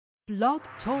Blog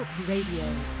Talk Radio.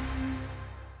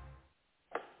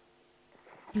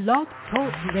 Blog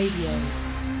Talk Radio.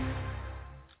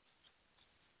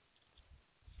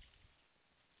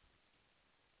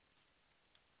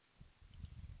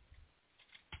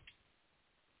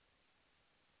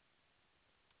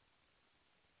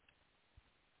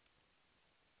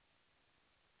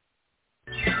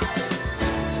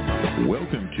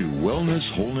 Welcome to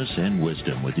Wellness, Wholeness, and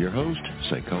Wisdom with your host,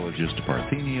 Psychologist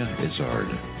Parthenia Izzard.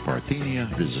 Parthenia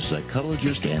is a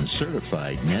psychologist and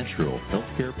certified natural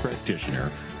healthcare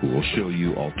practitioner who will show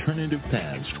you alternative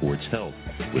paths towards health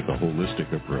with a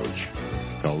holistic approach.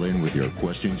 Call in with your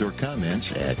questions or comments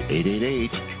at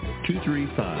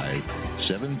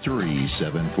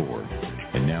 888-235-7374.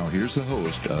 And now here's the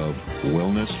host of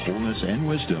Wellness, Wholeness, and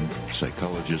Wisdom,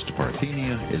 Psychologist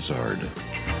Parthenia Izzard.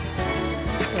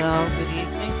 Well, good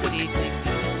evening.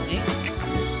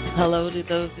 Hello to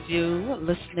those of you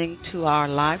listening to our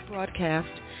live broadcast.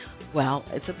 Well,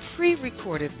 it's a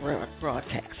pre-recorded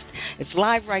broadcast. It's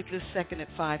live right this second at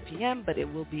 5 p.m., but it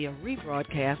will be a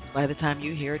rebroadcast by the time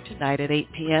you hear it tonight at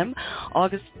 8 p.m.,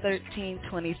 August 13,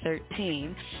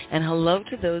 2013. And hello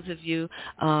to those of you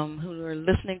who are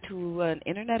listening to an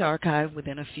Internet archive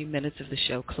within a few minutes of the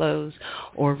show close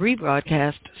or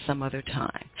rebroadcast some other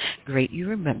time. Great you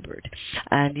remembered.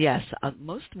 And yes,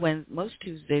 most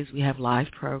Tuesdays we have live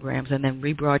programs and then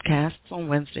rebroadcasts on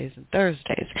Wednesdays and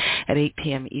Thursdays at 8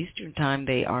 p.m. Eastern Time.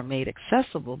 They are made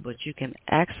accessible, but you can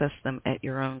access them at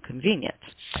your own convenience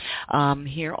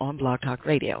here on Blog Talk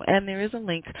Radio. And there is a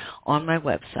link on my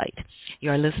website.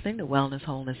 You are listening to Wellness,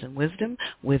 Wholeness, and Wisdom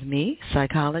with me,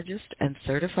 psychologist and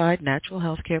certified natural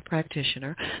healthcare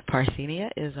practitioner, Parthenia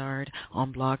Izzard,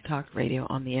 on Blog Talk Radio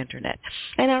on the Internet.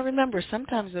 And I remember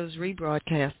sometimes those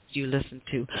rebroadcasts you listen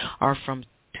to are from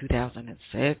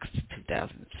 2006,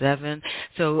 2007,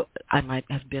 so I might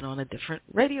have been on a different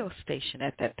radio station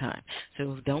at that time.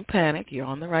 So don't panic, you're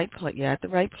on the right place, you're at the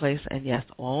right place, and yes,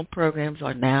 all programs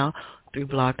are now through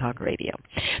Blog Talk Radio.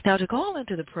 Now, to call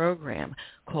into the program,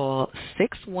 call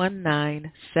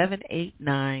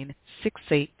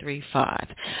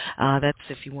 619-789-6835. That's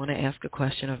if you want to ask a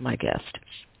question of my guest.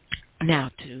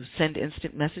 Now, to send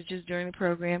instant messages during the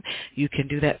program, you can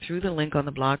do that through the link on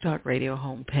the Blog Talk Radio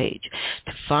homepage.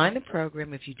 To find the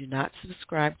program, if you do not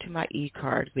subscribe to my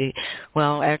e-card,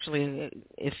 well, actually,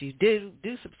 if you do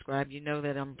subscribe, you know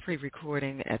that I'm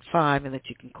pre-recording at 5 and that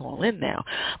you can call in now.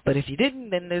 But if you didn't,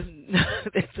 then there's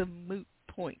a moot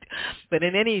point. But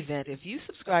in any event, if you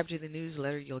subscribe to the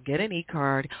newsletter, you'll get an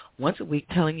e-card once a week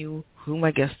telling you who my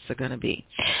guests are going to be.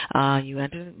 You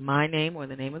enter my name or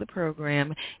the name of the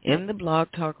program in the Blog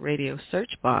Talk Radio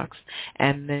search box,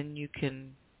 and then you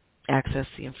can access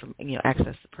the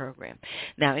program.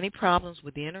 Now, any problems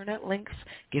with the Internet links,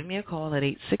 give me a call at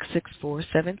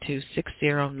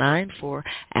 866-472-6094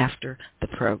 after the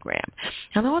program.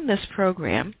 And on this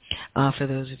program, for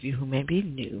those of you who may be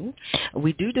new,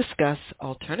 we do discuss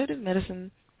alternative medicine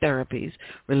therapies,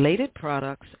 related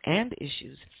products, and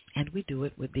issues, and we do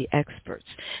it with the experts.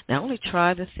 Now, only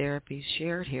try the therapies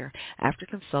shared here after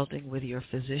consulting with your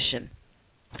physician.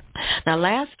 Now,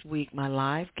 last week, my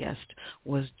live guest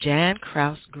was Jan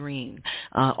Kraus-Green,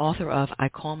 author of I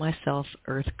Call Myself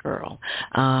Earth Girl.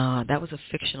 That was a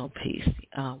fictional piece,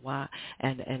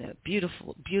 and a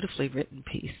beautifully written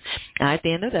piece. At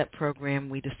the end of that program,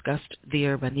 we discussed the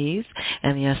Urbanese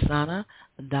and the Asana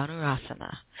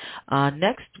Dhanurasana.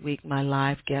 Next week, my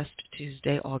live guest,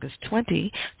 Tuesday, August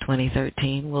 20,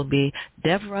 2013, will be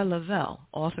Deborah Lavelle,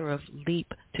 author of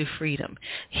Leap to Freedom,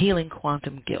 Healing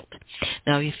Quantum Guilt.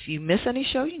 Now, if you miss any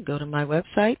show, you can go to my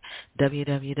website,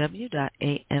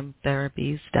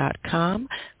 www.amtherapies.com,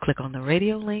 click on the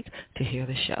radio link to hear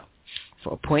the show.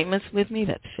 For appointments with me,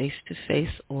 that's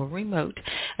face-to-face or remote.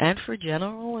 And for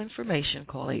general information,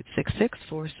 call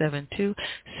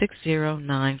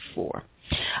 866-472-6094.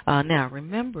 Now,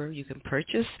 remember, you can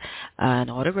purchase an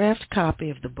autographed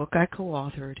copy of the book I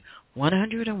co-authored,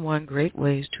 101 Great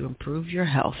Ways to Improve Your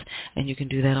Health, and you can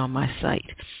do that on my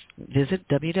site. Visit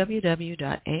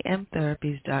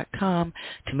www.amtherapies.com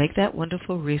to make that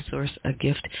wonderful resource a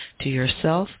gift to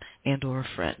yourself and or a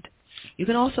friend. You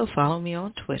can also follow me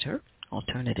on Twitter,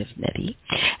 Alternative Nettie.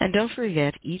 And don't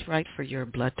forget, eat right for your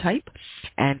blood type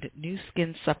and new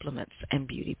skin supplements and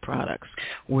beauty products,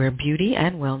 where beauty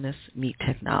and wellness meet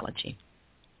technology.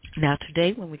 Now,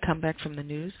 today, when we come back from the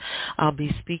news, I'll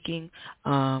be speaking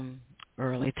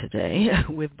early today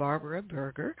with Barbara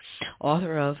Berger,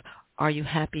 author of Are You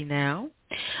Happy Now?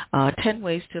 10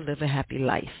 Ways to Live a Happy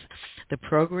Life. The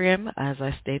program, as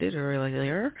I stated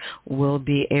earlier, will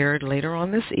be aired later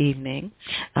on this evening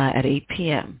at 8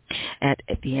 p.m. At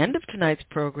the end of tonight's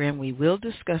program, we will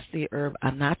discuss the herb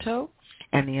anato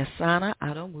and the asana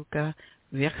Adho Mukha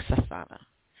Vrksasana.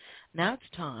 Now it's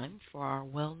time for our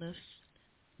wellness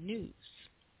news.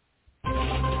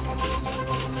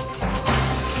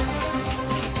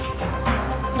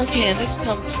 Okay, and this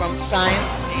comes from Science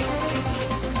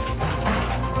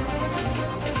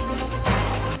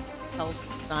Health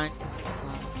Science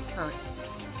Current.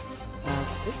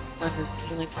 This one is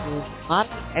dealing with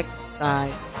moderate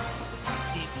exercise.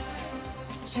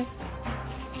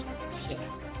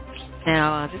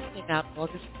 Now, this came out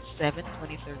August 7,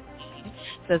 2013. It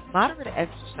says moderate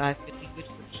exercise could be good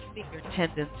for keeping your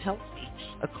tendons healthy,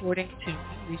 according to new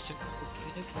research at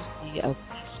the University of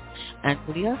East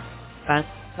Anglia,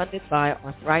 funded by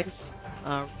Arthritis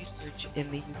Research in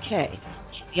the UK.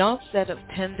 The onset of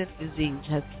tendon disease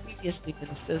has previously been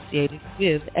associated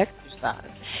with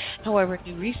exercise. However,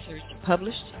 new research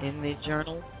published in the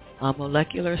journal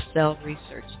Molecular Cell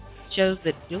Research shows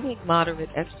that doing moderate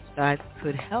exercise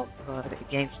could help guard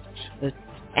against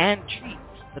and treat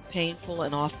the painful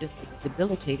and often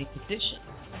debilitating condition.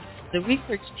 The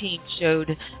research team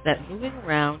showed that moving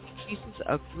around increases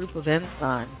a group of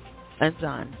enzymes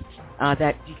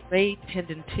that degrade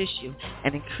tendon tissue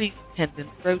and increase tendon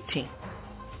protein.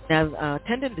 Now,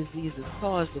 tendon disease is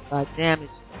caused by damage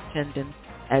to tendons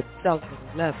at cellular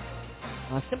level.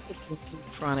 Symptoms include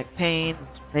chronic pain,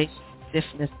 inflammation,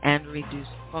 stiffness, and reduced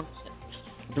function.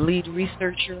 The lead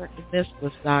researcher in this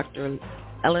was Dr.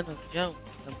 Eleanor Jones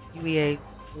from UEA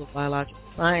School of Biological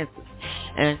Sciences,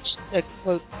 and she said,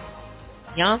 quote,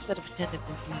 "The onset of tendon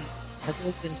disease has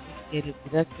always been associated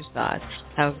with exercise.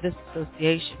 However, this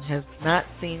association has not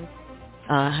been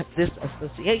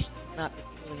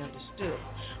fully understood.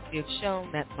 We have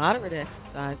shown that moderate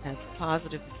exercise has a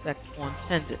positive effect on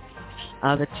tendons.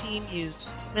 The team used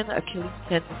human Achilles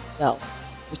tendon cells,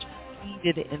 which were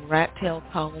seeded in rat-tail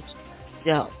collagen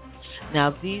gel.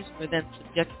 Now, these were then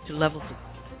subjected to levels of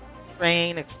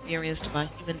strain experienced by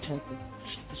human tendons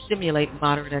to simulate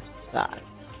moderate exercise.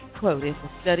 Quote, in the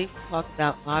study, we talk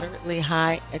about moderately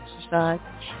high exercise,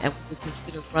 and we would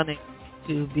consider running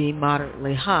to be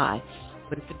moderately high.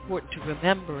 But it's important to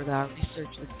remember that our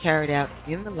research was carried out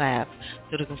in the lab,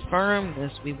 so to confirm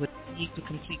this, we would need to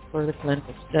complete further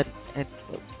clinical studies," end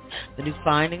quote. The new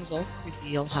findings also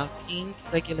reveal how genes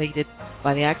regulated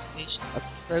by the activation of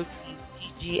protein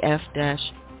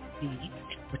TGF-B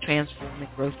were transforming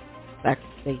growth factor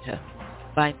beta.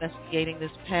 By investigating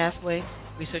this pathway,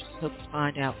 researchers hope to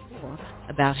find out more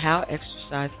about how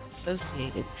exercise is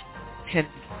associated with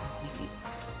tendon disease.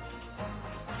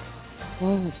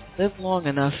 Well, if you live long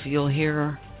enough, you'll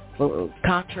hear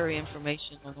contrary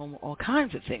information on all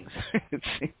kinds of things.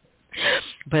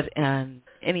 But in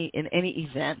any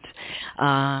event,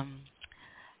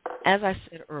 as I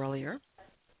said earlier,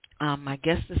 my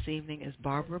guest this evening is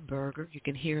Barbara Berger. You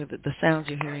can hear that the sounds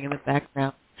you're hearing in the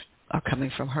background are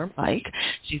coming from her mic.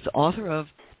 She's the author of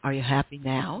Are You Happy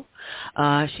Now?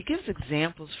 She gives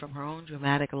examples from her own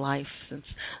dramatic life since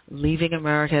leaving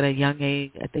America at the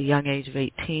young age of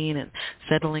 18 and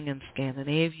settling in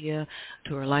Scandinavia,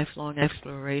 to her lifelong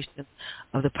exploration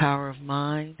of the power of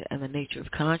mind and the nature of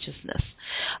consciousness.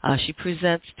 She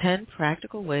presents 10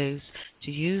 practical ways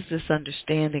to use this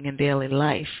understanding in daily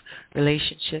life,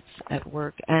 relationships, at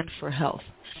work, and for health.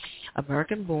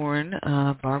 American-born,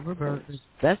 Barbara Berger is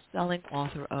best-selling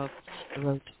author of The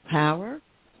Road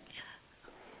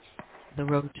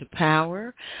to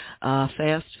Power,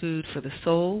 Fast Food for the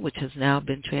Soul, which has now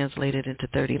been translated into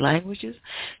 30 languages.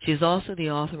 She's also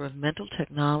the author of Mental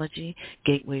Technology,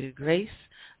 Gateway to Grace,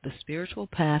 The Spiritual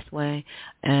Pathway,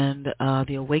 and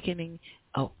The Awakening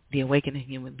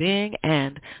Human Being,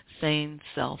 and Sane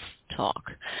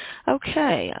Self-Talk.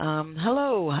 Okay,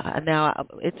 hello. Now,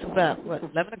 it's about,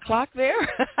 11 o'clock there?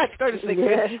 I started to say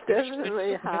yes,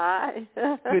 definitely. Hi.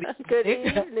 Good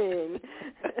evening.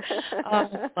 Oh,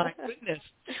 my goodness.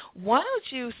 Why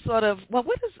don't you sort of, what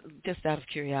is, just out of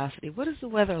curiosity, what is the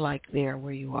weather like there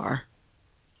where you are?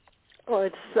 Well,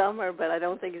 it's summer, but I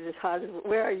don't think it's as hot as,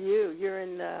 where are you? You're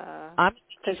in I'm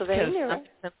Pennsylvania, right? I'm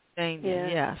in Pennsylvania,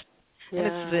 yes. Yeah,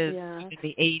 And it's in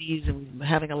the 80s and we're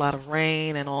having a lot of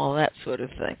rain and all that sort of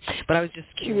thing. But I was just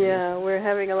curious. Yeah, we're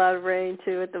having a lot of rain,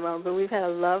 too, at the moment. But we've had a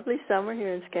lovely summer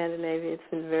here in Scandinavia. It's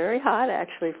been very hot,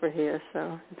 actually, for here,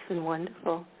 so it's been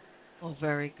wonderful. Oh,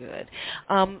 very good.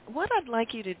 What I'd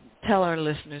like you to tell our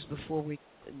listeners before we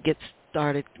get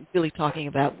started really talking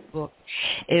about the book,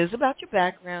 is about your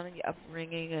background and your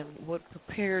upbringing and what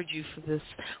prepared you for this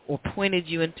or pointed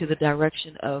you into the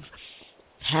direction of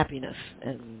happiness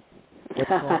and what's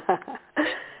called.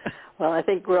 Well, I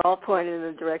think we're all pointed in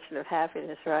the direction of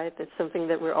happiness, right? That's something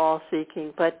that we're all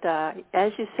seeking. But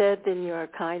as you said in your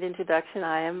kind introduction,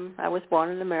 I was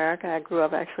born in America. I grew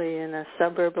up actually in a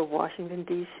suburb of Washington,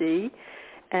 D.C.,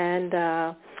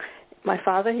 and my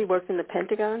father, he worked in the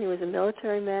Pentagon. He was a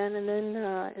military man, and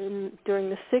then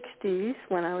during the 60s,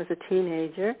 when I was a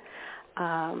teenager,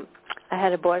 I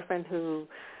had a boyfriend who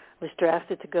was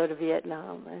drafted to go to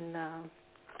Vietnam, and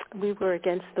we were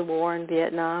against the war in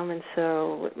Vietnam, and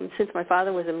so since my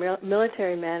father was a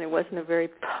military man, it wasn't a very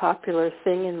popular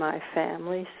thing in my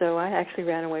family, so I actually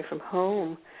ran away from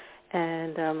home,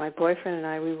 and my boyfriend and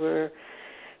I,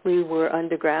 we were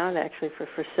underground actually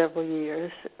for several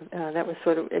years. That was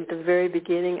sort of at the very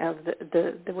beginning of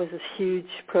there was this huge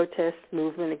protest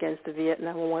movement against the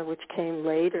Vietnam War, which came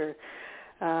later.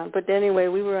 But anyway,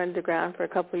 we were underground for a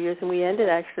couple of years, and we ended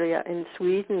actually in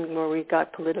Sweden, where we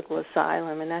got political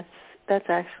asylum, and that's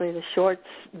actually the short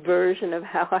version of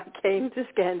how I came to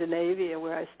Scandinavia,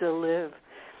 where I still live.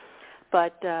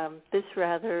 But this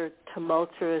rather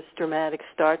tumultuous, dramatic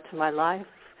start to my life,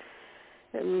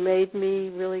 it made me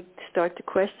really start to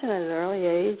question at an early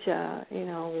age,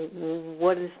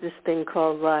 what is this thing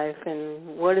called life,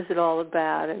 and what is it all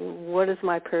about, and what is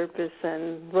my purpose,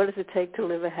 and what does it take to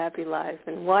live a happy life,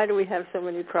 and why do we have so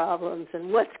many problems,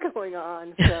 and what's going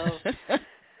on?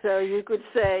 So you could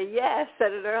say, yes,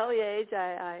 at an early age,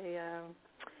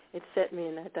 it set me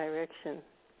in that direction.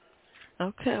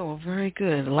 Okay, well, very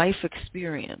good. Life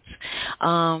experience.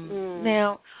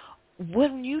 Now,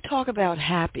 when you talk about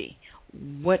happy,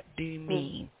 what do you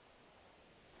mean?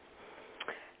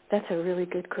 That's a really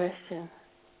good question.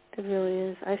 It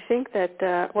really is. I think that,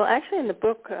 actually in the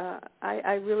book,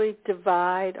 I really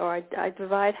divide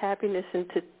happiness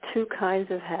into two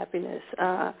kinds of happiness.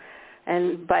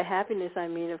 And by happiness, I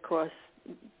mean, of course,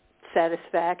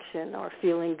 satisfaction or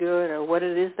feeling good or what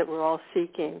it is that we're all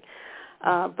seeking.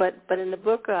 But in the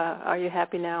book, Are You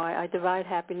Happy Now, I divide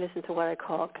happiness into what I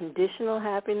call conditional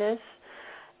happiness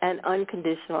and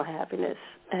unconditional happiness.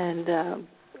 And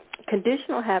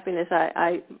conditional happiness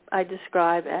I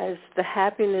describe as the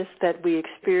happiness that we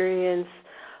experience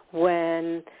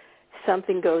when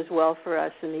something goes well for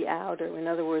us in the outer. In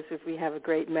other words, if we have a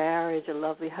great marriage, a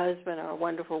lovely husband, or a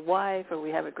wonderful wife, or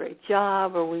we have a great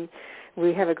job, or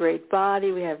we have a great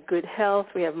body, we have good health,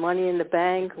 we have money in the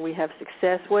bank, we have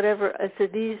success, whatever. So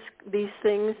these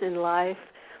things in life,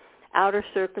 outer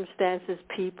circumstances,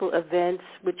 people, events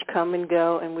which come and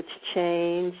go and which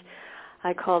change,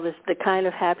 I call this the kind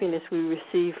of happiness we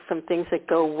receive from things that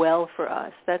go well for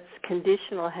us. That's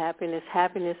conditional happiness,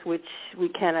 happiness which we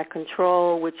cannot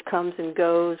control, which comes and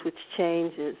goes, which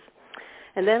changes.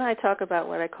 And then I talk about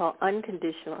what I call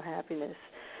unconditional happiness.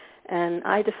 And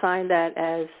I define that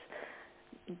as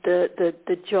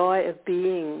the joy of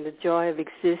being, the joy of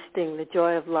existing, the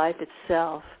joy of life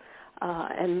itself.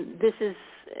 And this is,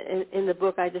 in the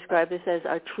book, I describe this as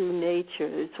our true nature.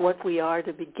 It's what we are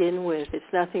to begin with. It's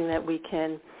nothing that we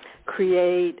can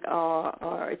create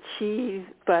or achieve,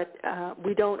 but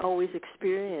we don't always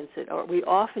experience it, or we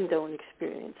often don't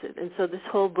experience it. And so this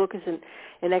whole book is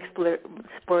an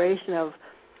exploration of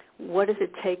what does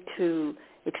it take to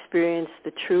experience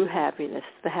the true happiness,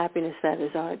 the happiness that is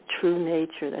our true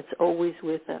nature, that's always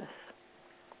with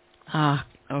us.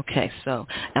 Okay. So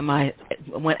am I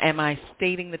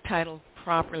stating the title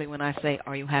properly when I say,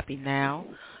 Are You Happy Now?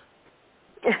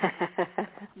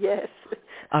 Yes.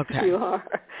 Okay. You are.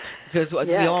 Because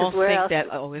we all think that,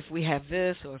 if we have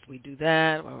this, or if we do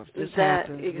that, or if this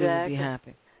happens, we will be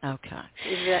happy. Okay.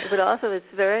 Exactly. But also it's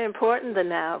very important, the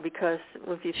now, because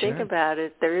if you think about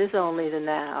it, there is only the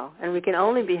now, and we can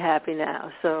only be happy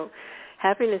now. So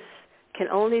happiness can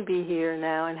only be here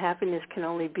now, and happiness can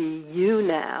only be you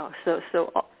now.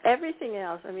 So everything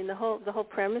else, I mean, the whole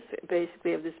premise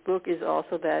basically of this book is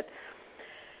also that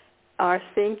our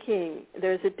thinking,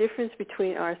 there's a difference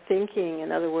between our thinking,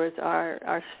 in other words,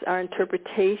 our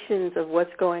interpretations of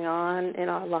what's going on in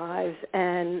our lives,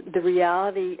 and the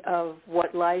reality of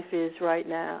what life is right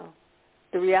now.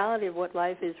 The reality of what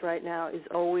life is right now is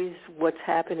always what's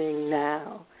happening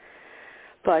now.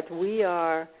 But we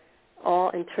are all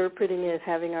interpreting it,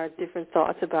 having our different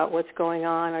thoughts about what's going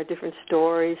on, our different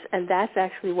stories, and that's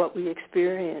actually what we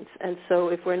experience. And so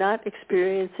if we're not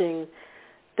experiencing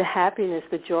the happiness,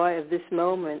 the joy of this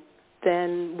moment,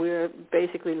 then we're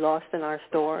basically lost in our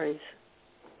stories.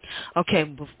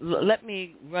 Okay, let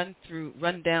me run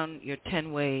down your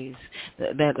 10 ways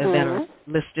that are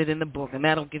listed in the book, and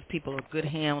that'll give people a good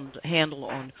handle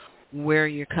on where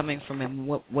you're coming from and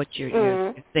what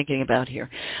you're thinking about here.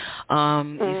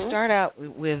 You start out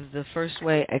with the first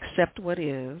way: accept what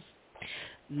is.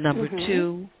 Number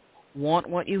 2, want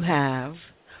what you have.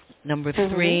 Number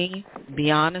 3,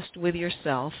 be honest with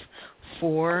yourself.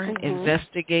 4,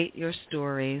 investigate your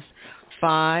stories.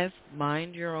 5,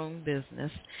 mind your own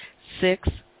business. 6,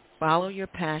 follow your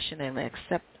passion and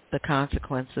accept the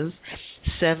consequences.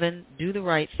 7, do the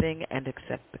right thing and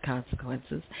accept the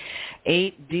consequences.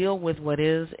 8, deal with what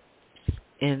is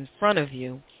in front of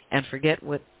you and forget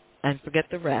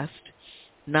the rest.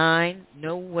 9,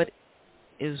 know what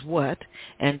is what.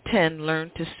 And 10,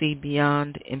 learn to see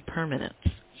beyond impermanence.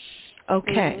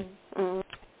 Okay.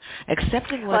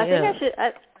 Accepting what is.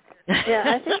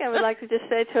 I think I would like to just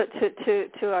say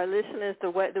to our listeners the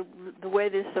way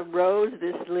this arose,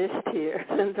 this list here,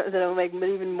 and that'll make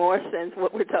even more sense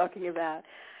what we're talking about.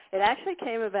 It actually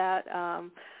came about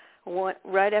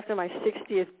right after my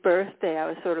 60th birthday. I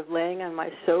was sort of laying on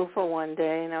my sofa one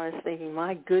day, and I was thinking,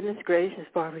 my goodness gracious,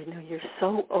 Barbara, you're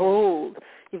so old.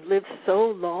 You've lived so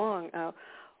long.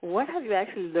 What have you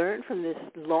actually learned from this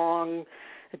long,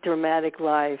 dramatic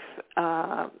life?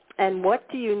 And what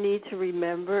do you need to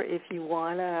remember if you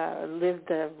want to live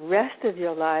the rest of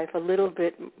your life a little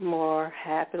bit more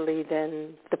happily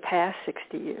than the past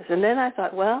 60 years? And then I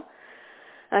thought,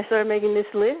 I started making this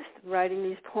list, writing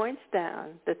these points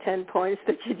down, the 10 points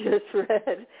that you just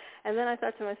read. And then I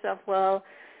thought to myself,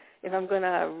 if I'm going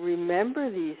to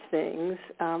remember these things,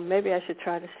 maybe I should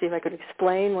try to see if I could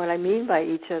explain what I mean by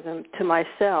each of them to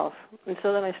myself. And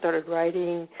so then I started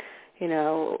writing,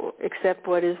 accept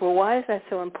what is. Well, why is that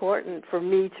so important for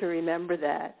me to remember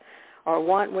that? Or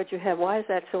want what you have. Why is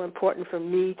that so important for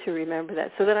me to remember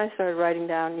that? So then I started writing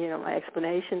down, my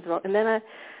explanations. And then I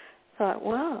thought,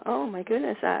 oh my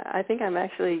goodness, I think I'm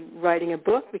actually writing a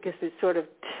book, because it sort of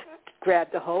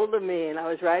grabbed a hold of me, and I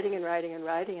was writing and writing and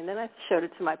writing. And then I showed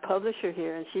it to my publisher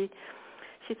here, and she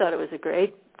thought it was a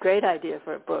great idea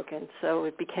for a book. And so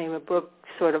it became a book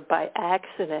sort of by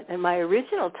accident. And my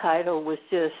original title was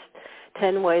just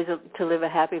 10 Ways to Live a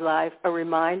Happy Life, a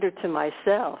reminder to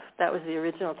myself. That was the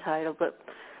original title, but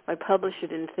my publisher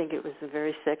didn't think it was a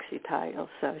very sexy title,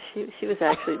 so she was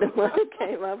actually the one who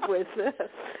came up with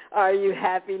Are You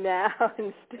Happy Now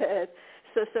instead.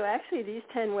 So actually these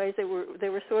 10 ways, they were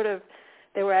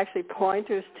actually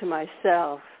pointers to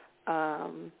myself,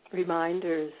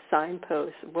 reminders,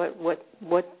 signposts.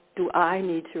 What do I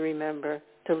need to remember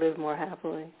to live more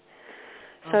happily?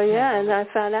 So and I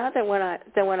found out that when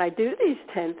I do these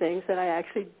 10 things, that I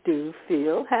actually do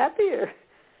feel happier.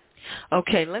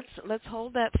 Okay, let's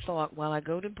hold that thought while I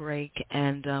go to break,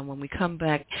 and when we come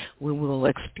back, we will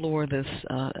explore this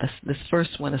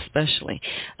first one especially,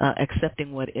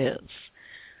 accepting what is.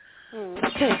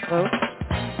 Okay, folks,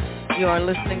 you are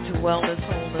listening to Wellness,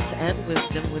 Wholeness, and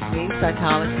Wisdom with me,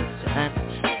 psychologist and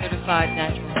certified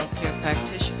natural healthcare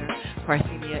practitioner,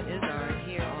 Parthenia Izzard,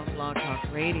 here on Blog Talk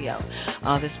Radio.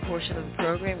 This portion of the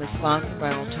program is sponsored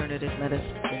by Alternative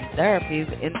Medicine Therapies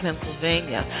in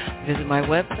Pennsylvania. Visit my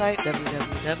website,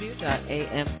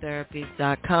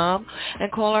 www.amtherapies.com,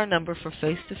 and call our number for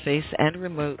face-to-face and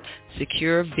remote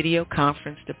secure video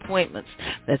conferenced appointments.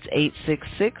 That's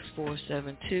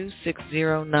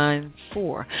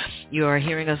 866-472-6094. You are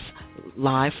hearing us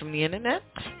live from the Internet.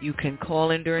 You can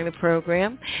call in during the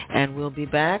program, and we'll be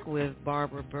back with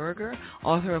Barbara Berger,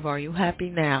 author of Are You Happy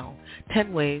Now?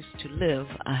 10 Ways to Live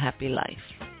a Happy Life.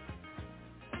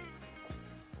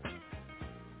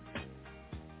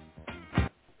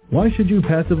 Why should you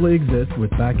passively exist with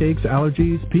backaches,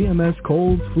 allergies, PMS,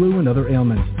 colds, flu, and other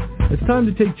ailments? It's time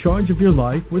to take charge of your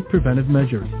life with preventive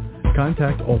measures.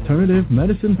 Contact Alternative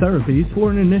Medicine Therapies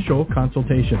for an initial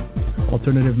consultation.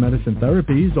 Alternative Medicine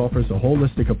Therapies offers a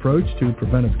holistic approach to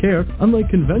preventive care, unlike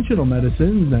conventional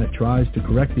medicine that tries to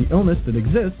correct the illness that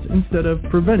exists instead of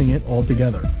preventing it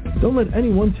altogether. Don't let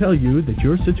anyone tell you that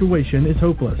your situation is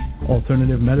hopeless.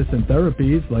 Alternative medicine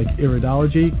therapies like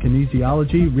iridology,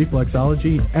 kinesiology,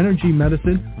 reflexology, energy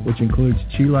medicine, which includes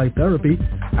chi light therapy,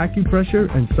 acupressure,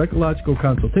 and psychological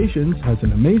consultations, has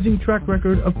an amazing track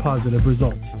record of positive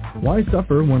results. Why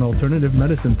suffer when Alternative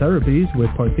Medicine Therapies with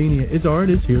Parthenia Izzard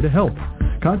is here to help?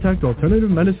 Contact Alternative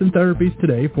Medicine Therapies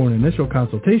today for an initial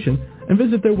consultation and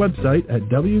visit their website at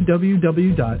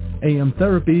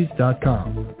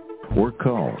www.amtherapies.com. Or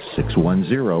call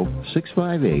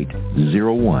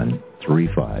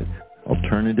 610-658-0135.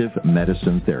 Alternative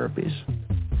Medicine Therapies.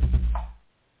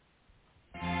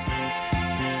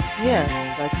 Yes,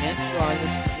 again, you are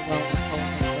listening to Wellness,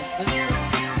 Wholeness, and Wisdom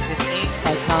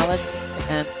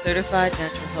and certified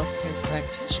natural health care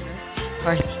practitioner,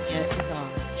 Parthenia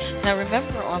Izzard. Now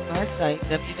remember, on my site,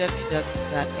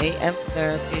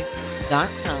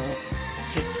 www.amtherapy.com, you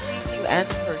can preview and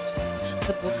purchase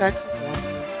the book I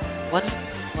co-authored,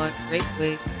 101 Great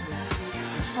Ways to Improve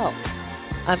Your Health.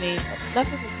 I mean,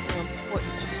 nothing is more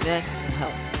important than your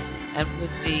health. And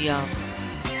with the,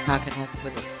 how can I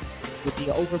put it, with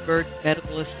the overburdened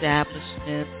medical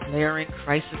establishment, glaring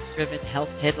crisis-driven health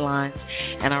headlines,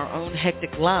 and our own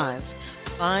hectic lives,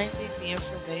 finding the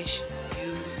information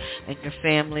you and your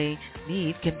family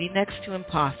need can be next to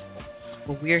impossible.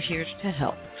 Well, we're here to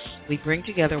help. We bring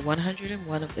together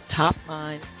 101 of the top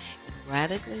minds in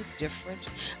radically different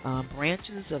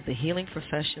branches of the healing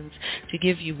professions to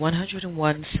give you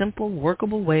 101 simple,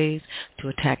 workable ways to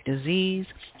attack disease,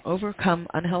 overcome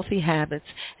unhealthy habits,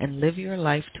 and live your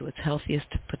life to its healthiest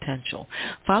potential.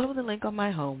 Follow the link on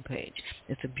my homepage.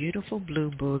 It's a beautiful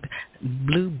blue book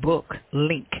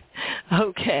link.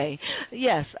 Okay.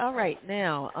 Yes. All right.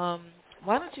 Now,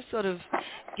 why don't you sort of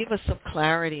give us some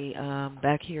clarity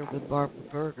back here with Barbara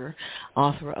Berger,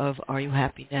 author of Are You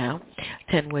Happy Now?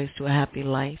 10 Ways to a Happy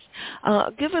Life.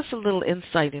 Give us a little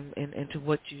insight into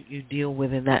what you deal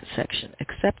with in that section,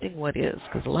 accepting what is,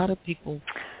 because a lot of people,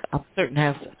 I'm certain,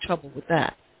 have trouble with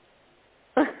that.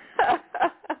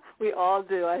 We all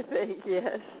do, I think,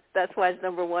 yes. That's why it's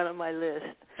number one on my list.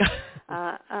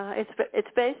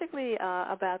 It's basically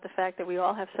about the fact that we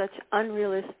all have such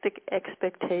unrealistic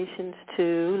expectations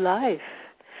to life.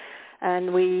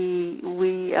 And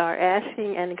we are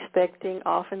asking and expecting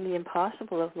often the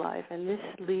impossible of life, and this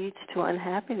leads to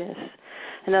unhappiness.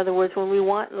 In other words, when we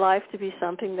want life to be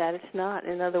something that it's not.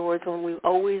 In other words, when we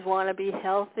always want to be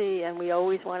healthy, and we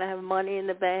always want to have money in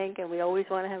the bank, and we always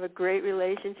want to have a great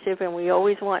relationship, and we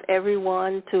always want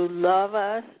everyone to love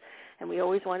us, and we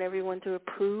always want everyone to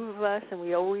approve of us, and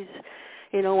we always,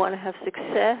 want to have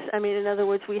success. I mean, in other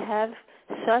words, we have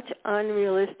such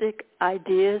unrealistic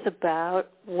ideas about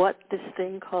what this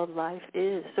thing called life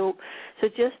is. So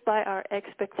just by our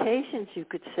expectations, you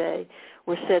could say,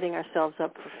 we're setting ourselves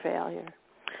up for failure.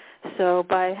 So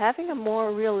by having a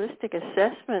more realistic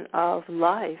assessment of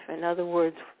life, in other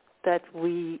words, that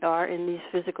we are in these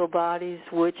physical bodies,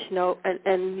 which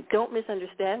and don't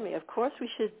misunderstand me. Of course, we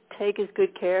should take as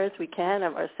good care as we can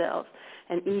of ourselves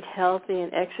and eat healthy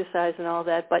and exercise and all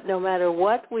that. But no matter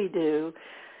what we do,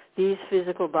 these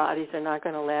physical bodies are not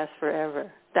going to last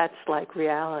forever. That's like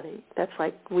reality. That's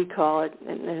like we call it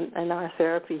in our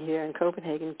therapy here in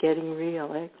Copenhagen, getting real,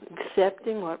 like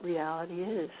accepting what reality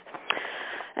is.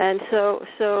 And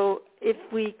so if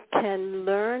we can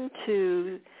learn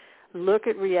to look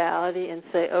at reality and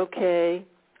say, okay,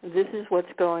 this is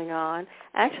what's going on,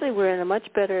 actually we're in a much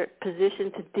better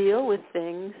position to deal with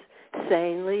things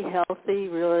sanely, healthy,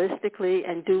 realistically,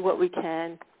 and do what we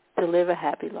can to live a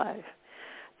happy life.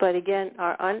 But again,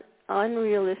 our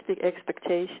unrealistic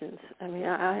expectations. I mean,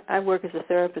 I work as a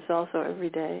therapist also every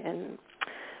day, and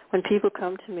when people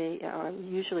come to me,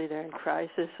 usually they're in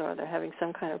crisis or they're having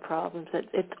some kind of problems,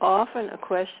 it's often a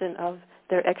question of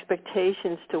their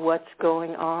expectations to what's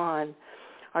going on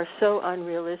are so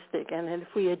unrealistic. And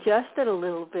if we adjust it a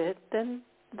little bit, then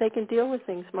they can deal with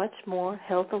things much more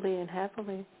healthily and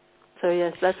happily. So,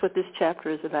 yes, that's what this chapter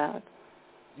is about.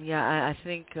 Yeah, I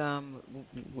think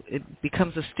it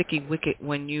becomes a sticky wicket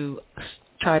when you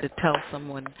try to tell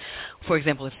someone, for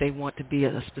example, if they want to be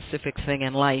a specific thing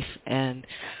in life, and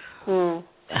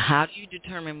how do you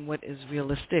determine what is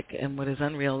realistic and what is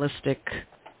unrealistic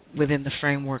within the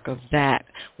framework of that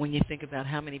when you think about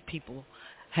how many people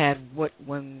had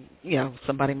when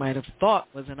somebody might have thought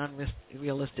was an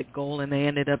unrealistic goal and they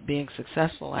ended up being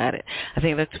successful at it. I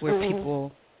think that's where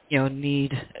people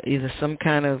need either some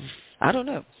kind of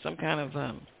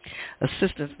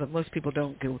assistance, but most people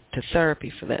don't go to therapy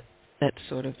for that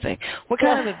sort of thing. What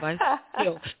kind of advice?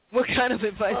 What kind of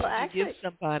advice would you give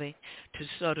somebody to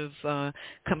sort of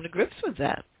come to grips with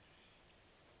that?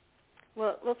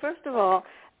 Well, first of all,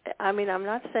 I mean, I'm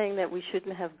not saying that we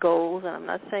shouldn't have goals, and I'm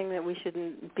not saying that we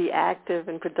shouldn't be active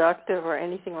and productive or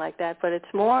anything like that. But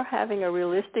it's more having a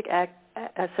realistic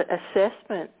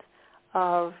assessment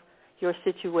of your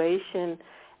situation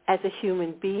as a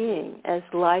human being, as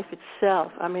life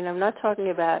itself. I mean, I'm not talking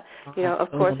about,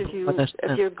 of course, if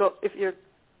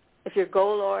you're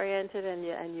goal oriented and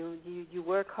you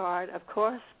work hard, of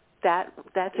course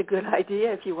that's a good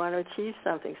idea if you want to achieve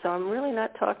something. So I'm really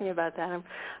not talking about that.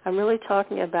 I'm really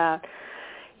talking about,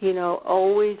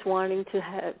 always wanting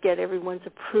to get everyone's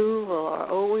approval, or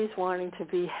always wanting to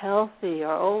be healthy,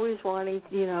 or always wanting,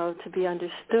 to be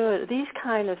understood. These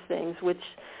kind of things, which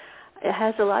it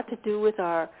has a lot to do with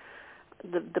the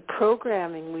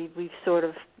programming we've sort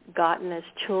of gotten as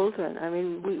children. I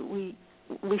mean,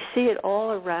 we see it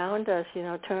all around us,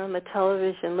 turn on the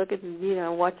television, look at,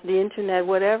 watch the internet,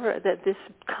 whatever, that this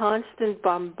constant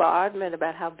bombardment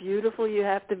about how beautiful you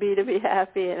have to be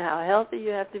happy and how healthy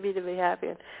you have to be happy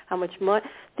and how much money,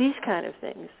 these kind of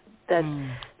things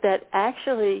that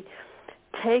actually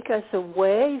take us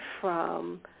away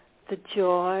from the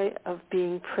joy of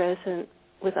being present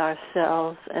with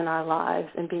ourselves and our lives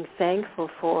and being thankful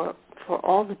for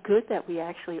all the good that we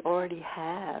actually already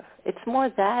have. It's more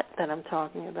that I'm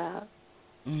talking about.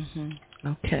 Mhm.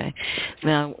 Okay.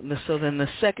 Now, so then the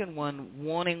second one,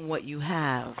 wanting what you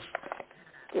have.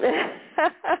 Well,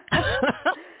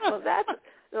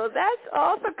 that's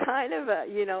also kind of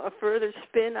a further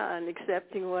spin on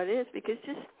accepting what is, because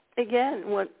just again,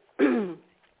 what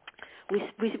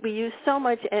we use so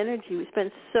much energy, we spend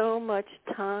so much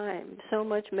time, so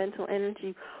much mental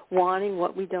energy wanting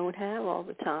what we don't have all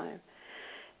the time.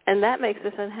 And that makes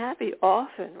us unhappy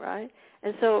often, right?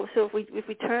 And so if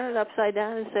we turn it upside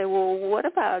down and say, well, what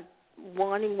about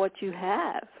wanting what you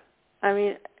have? I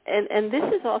mean, and this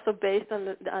is also based on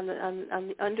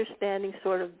the understanding,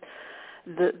 sort of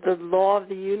the law of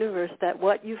the universe, that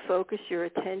what you focus your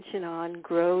attention on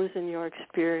grows in your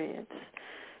experience.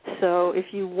 So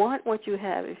if you want what you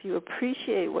have, if you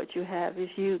appreciate what you have,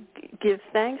 if you give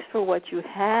thanks for what you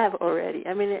have already,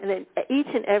 I mean, and each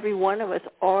and every one of us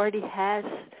already has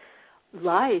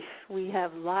life. We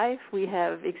have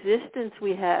existence,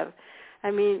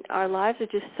 our lives are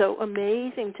just so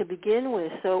amazing to begin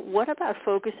with. So what about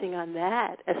focusing on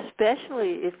that,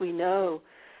 especially if we know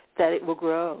that it will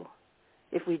grow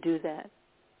if we do that?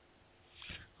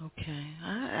 Okay,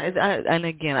 and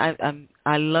again,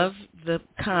 I love the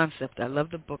concept. I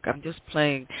love the book. I'm just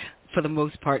playing, for the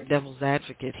most part, devil's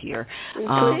advocate here.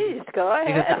 Please go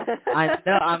ahead.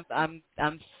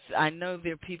 I know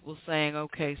there are people saying,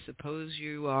 okay, suppose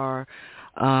you are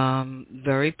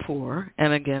very poor,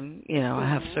 and again, I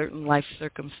have certain life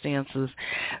circumstances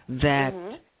that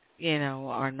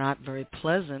are not very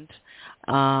pleasant.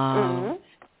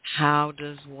 How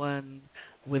does one,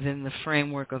 within the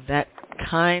framework of that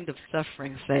kind of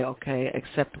suffering, say, okay,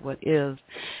 accept what is,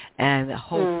 and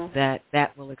hope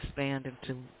that will expand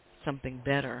into something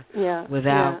better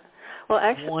without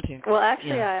wanting? Well,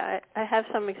 actually, I have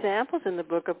some examples in the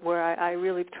book of where I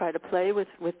really try to play with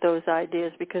those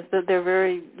ideas, because they're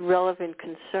very relevant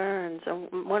concerns.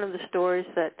 And one of the stories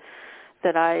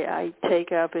that I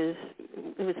take up it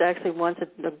was actually once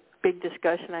a big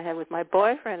discussion I had with my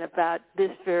boyfriend about this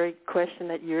very question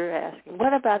that you're asking.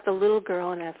 What about the little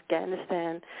girl in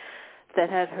Afghanistan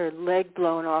that had her leg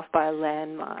blown off by a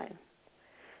landmine?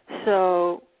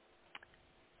 So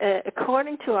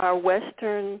according to our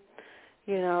Western,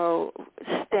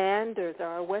 standards,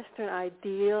 our Western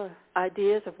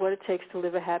ideas of what it takes to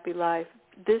live a happy life,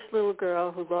 this little girl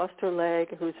who lost her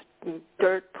leg, who's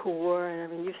dirt poor,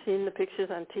 and you've seen the pictures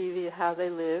on TV of how they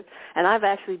live, and I've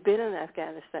actually been in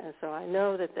Afghanistan, so I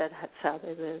know that's how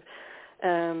they live,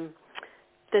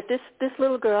 that this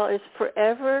little girl is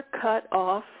forever cut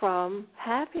off from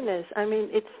happiness. I mean,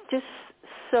 it's just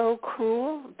so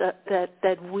cruel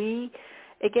that we,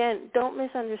 again, don't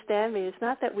misunderstand me. It's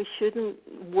not that we shouldn't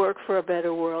work for a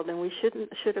better world, and we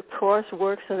should of course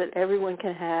work so that everyone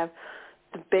can have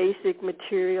the basic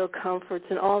material comforts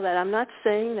and all that. I'm not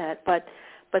saying that, but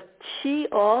she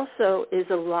also is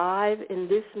alive in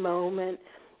this moment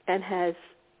and has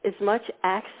as much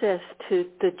access to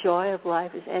the joy of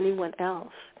life as anyone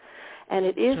else. And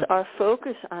it is our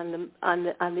focus on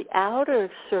the outer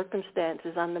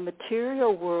circumstances, on the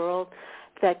material world,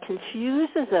 that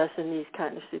confuses us in these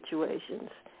kind of situations.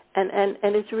 And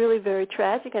it's really very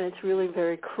tragic, and it's really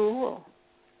very cruel.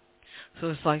 So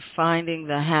it's like finding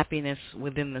the happiness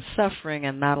within the suffering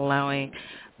and not allowing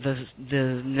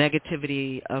the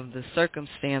negativity of the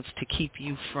circumstance to keep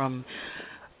you from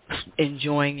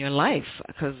enjoying your life.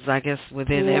 Because I guess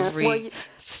within every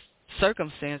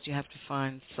circumstance you have to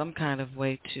find some kind of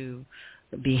way to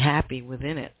be happy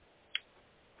within it.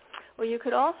 Well, you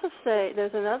could also say,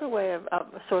 there's another way of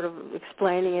sort of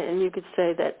explaining it, and you could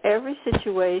say that every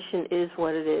situation is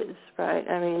what it is, right?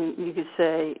 I mean, you could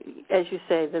say, as you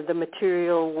say, that the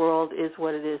material world is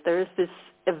what it is. There is this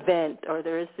event, or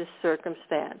there is this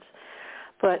circumstance.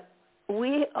 But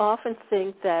we often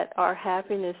think that our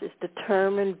happiness is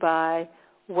determined by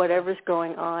whatever's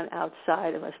going on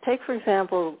outside of us. Take, for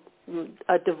example,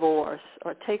 a divorce,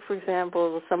 or take, for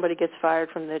example, somebody gets fired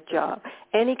from their job,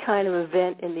 any kind of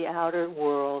event in the outer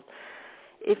world.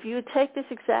 If you take this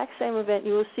exact same event,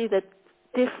 you will see that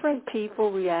different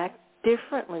people react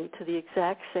differently to the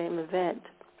exact same event.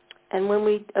 And when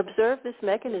we observe this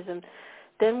mechanism,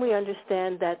 then we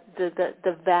understand that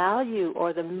the value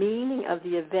or the meaning of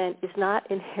the event is not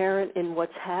inherent in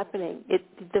what's happening.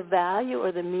 The value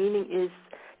or the meaning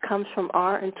comes from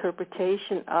our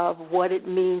interpretation of what it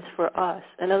means for us.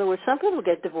 In other words, some people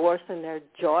get divorced and they're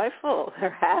joyful,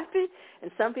 they're happy, and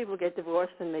some people get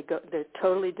divorced and they're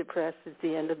totally depressed. It's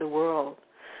the end of the world.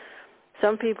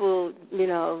 Some people,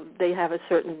 they have a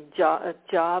certain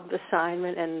job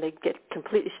assignment and they get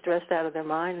completely stressed out of their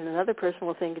mind, and another person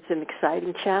will think it's an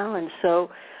exciting challenge. So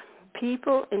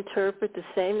people interpret the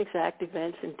same exact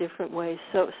events in different ways.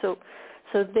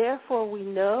 So therefore we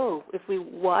know, if we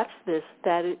watch this,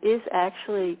 that it is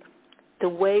actually the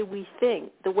way we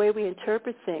think, the way we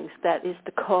interpret things, that is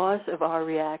the cause of our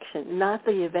reaction, not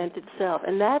the event itself.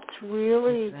 And that's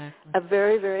really a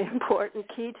very, very important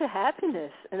key to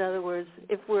happiness. In other words,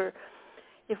 if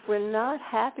we're not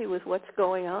happy with what's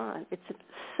going on, it's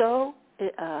so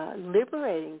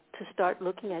liberating to start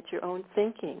looking at your own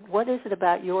thinking. What is it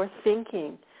about your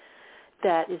thinking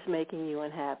that is making you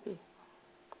unhappy?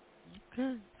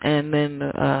 Okay. And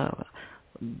then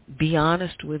be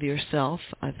honest with yourself.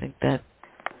 I think that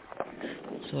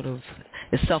sort of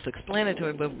is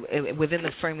self-explanatory, but within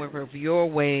the framework of your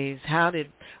ways, how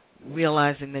did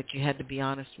realizing that you had to be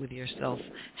honest with yourself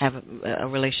have a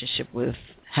relationship with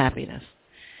happiness?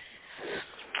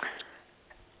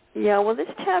 Yeah, well, this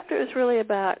chapter is really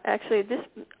about, actually, this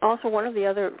also one of the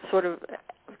other sort of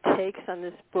takes on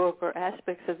this book or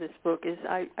aspects of this book is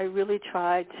I really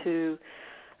try to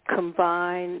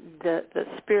combine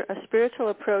a spiritual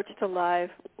approach to life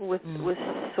with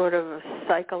sort of a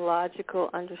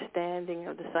psychological understanding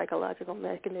of the psychological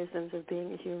mechanisms of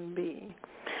being a human being.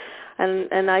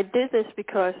 And I did this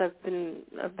because I've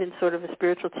been sort of a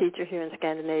spiritual teacher here in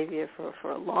Scandinavia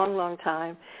for a long, long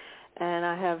time. And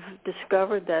I have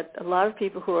discovered that a lot of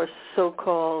people who are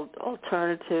so-called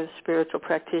alternative spiritual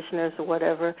practitioners or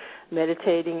whatever,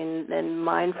 meditating and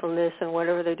mindfulness and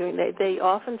whatever they're doing, they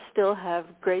often still have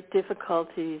great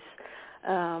difficulties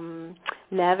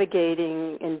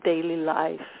navigating in daily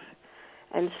life.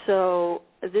 And so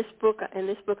in this book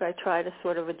I try to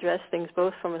sort of address things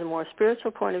both from a more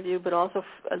spiritual point of view, but also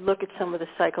look at some of the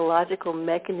psychological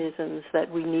mechanisms that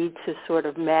we need to sort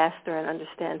of master and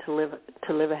understand to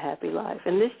live a happy life.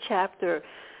 And this chapter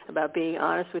about being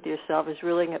honest with yourself is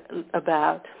really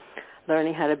about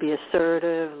learning how to be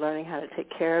assertive, learning how to take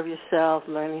care of yourself,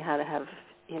 learning how to have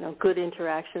good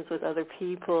interactions with other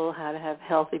people, how to have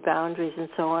healthy boundaries and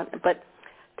so on. But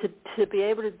to be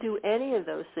able to do any of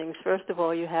those things, first of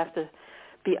all, you have to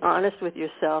be honest with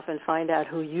yourself and find out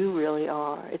who you really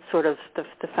are. It's sort of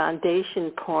the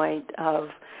foundation point of,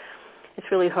 it's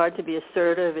really hard to be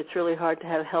assertive. It's really hard to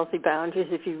have healthy boundaries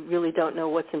if you really don't know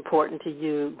what's important to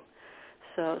you.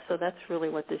 So that's really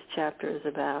what this chapter is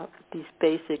about, these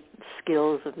basic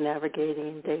skills of navigating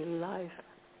in daily life.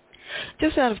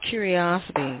 Just out of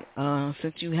curiosity,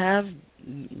 since you have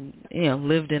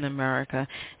lived in America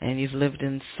and you've lived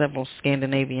in several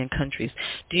Scandinavian countries,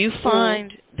 do you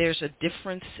find there's a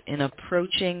difference in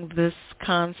approaching this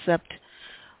concept,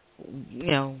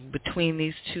 between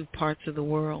these two parts of the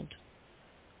world?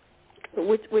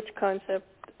 Which concept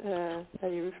are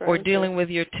you referring to? Or dealing with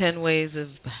your 10 ways of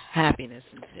happiness,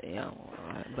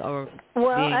 or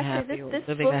being happy or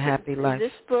living a happy life.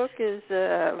 This book is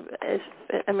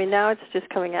now it's just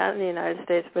coming out in the United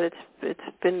States, but it's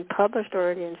been published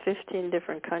already in 15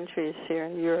 different countries here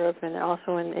in Europe and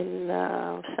also in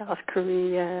South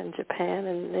Korea and Japan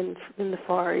and in the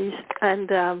Far East. And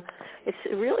it's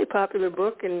a really popular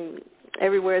book and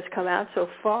everywhere it's come out so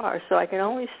far. So I can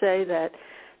only say that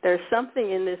there's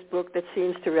something in this book that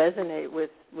seems to resonate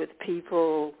with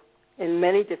people in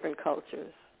many different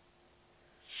cultures.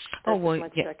 That's as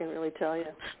much as I can really tell you.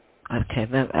 Okay,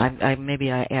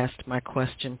 maybe I asked my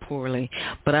question poorly,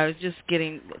 but I was just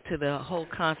getting to the whole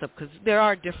concept because there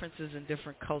are differences in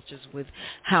different cultures with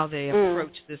how they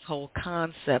approach this whole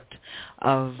concept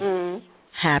of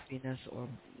happiness or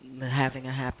having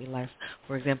a happy life.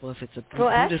 For example, if it's a Buddhist... Well,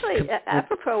 actually,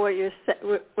 apropos what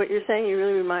you're saying, you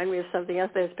really remind me of something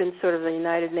else. There's been sort of the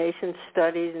United Nations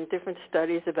studies and different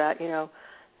studies about,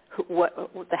 what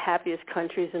the happiest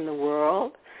countries in the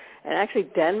world. And actually,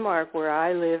 Denmark, where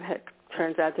I live,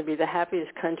 turns out to be the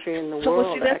happiest country in the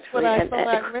world. See, that's what I thought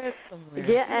I read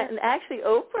somewhere. Yeah, and actually,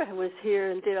 Oprah was here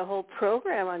and did a whole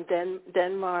program on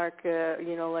Denmark.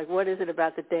 Like what is it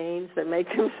about the Danes that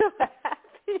makes them so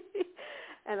happy?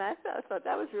 And I thought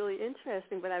that was really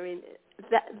interesting. But I mean,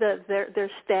 their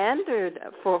standard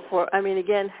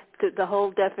again, the whole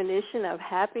definition of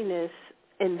happiness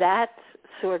in that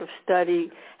sort of study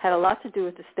had a lot to do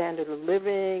with the standard of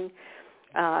living,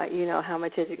 how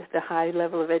much the high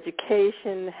level of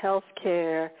education, health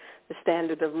care, the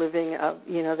standard of living of,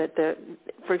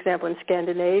 for example, in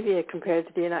Scandinavia compared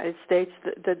to the United States,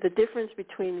 the difference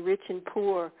between rich and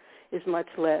poor is much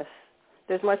less.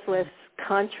 There's much less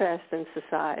contrast in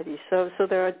society. So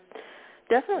there are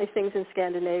definitely things in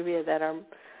Scandinavia that are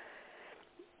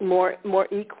more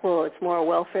equal. It's more a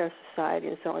welfare society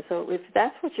and so on. So if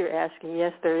that's what you're asking,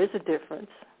 yes, there is a difference.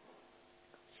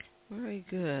 Very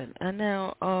good. And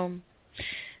now,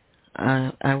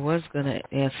 I was going to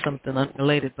ask something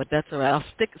unrelated, but that's all right. I'll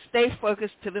stay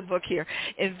focused to the book here.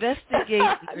 Investigate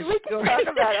your we can talk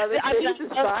about other things.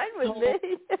 It's fine with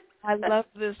me. I love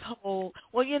this whole.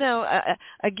 Well,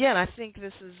 again, I think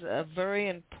this is a very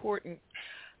important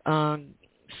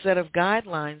set of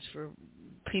guidelines for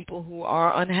people who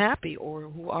are unhappy or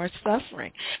who are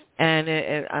suffering, and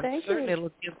I'm certain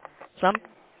it'll give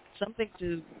something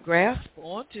to grasp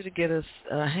onto to get us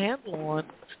a handle on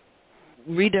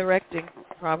redirecting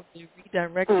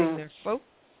their focus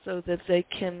so that they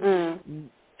can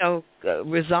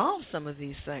resolve some of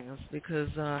these things. Because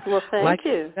thank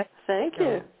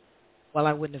you. Well,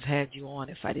 I wouldn't have had you on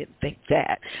if I didn't think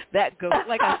that. That goes,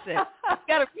 like I said, you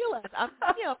got to realize I'm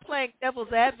playing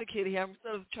devil's advocate here. I'm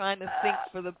sort of trying to think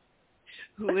for the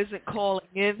who isn't calling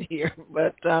in here,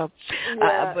 but I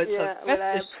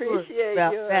appreciate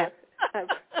that.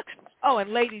 Oh,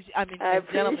 and ladies, and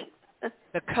gentlemen,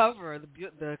 the cover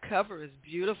is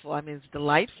beautiful. I mean, it's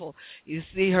delightful. You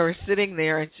see her sitting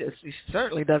there, and she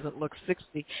certainly doesn't look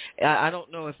 60. I don't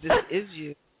know if this is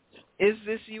you. Is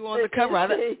this you on the cover?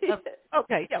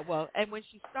 Okay, yeah, well, and when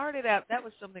she started out, that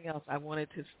was something else I wanted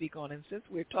to speak on, and since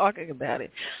we're talking about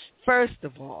it, first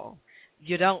of all,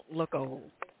 you don't look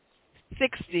old.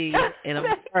 60 in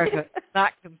America is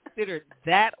not considered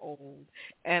that old,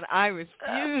 and I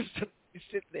refuse to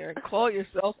sit there and call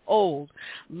yourself old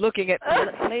looking at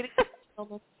ladies and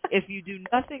gentlemen, if you do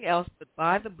nothing else but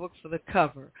buy the book for the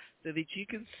cover so that you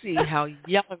can see how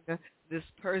young this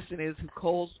person is who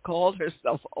called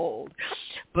herself old.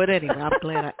 But anyway, I'm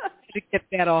glad I to get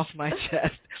that off my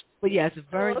chest. But yeah, it's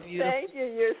very beautiful. Thank you.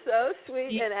 You're so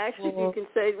sweet. And actually, we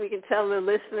can tell the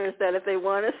listeners that if they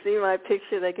want to see my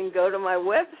picture, they can go to my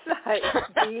website,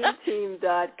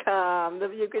 beamteam.com.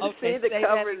 You can see the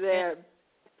cover there.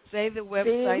 Say the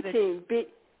website. Beam Team.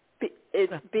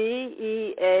 It's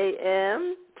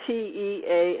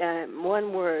BEAMTEAM,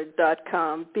 one word,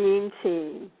 .com, Beam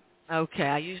Team. Okay,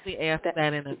 I usually ask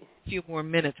that in a few more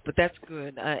minutes, but that's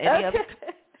good. Any other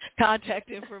contact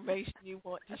information you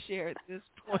want to share at this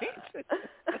point?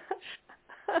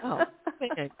 Oh,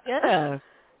 man, yeah,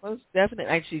 most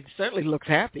definitely. And she certainly looks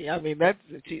happy. I mean,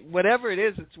 whatever it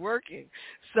is, it's working.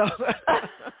 So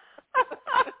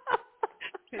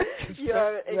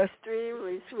you're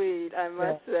extremely sweet, I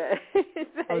must say.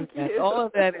 Thank you. All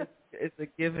of that is a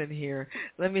given here.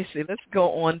 Let me see. Let's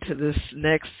go on to this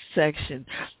next section.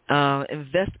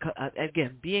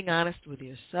 Again, being honest with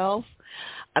yourself.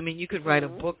 I mean, you could write a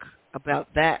book about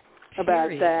that. About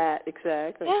that,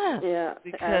 exactly. Yeah.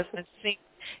 Because I think,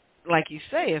 like you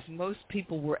say, if most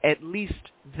people were at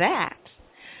least that,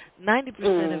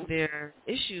 90% of their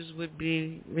issues would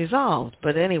be resolved.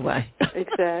 But anyway.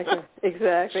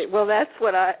 Exactly. Well, that's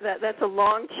a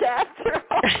long chapter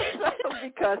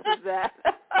because of that.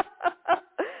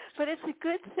 But it's a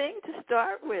good thing to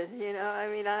start with, I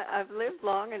mean, I've lived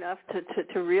long enough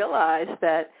to realize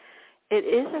that it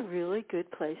is a really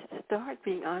good place to start,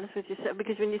 being honest with yourself.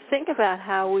 Because when you think about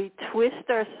how we twist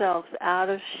ourselves out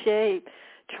of shape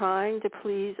trying to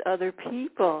please other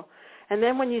people, and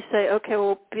then when you say, okay,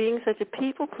 well, being such a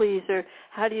people pleaser,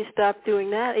 how do you stop doing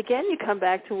that? Again, you come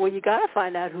back to, well, you got to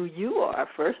find out who you are,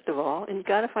 first of all, and you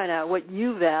got to find out what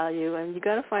you value, and you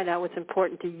got to find out what's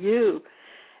important to you,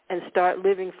 and start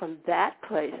living from that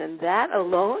place. And that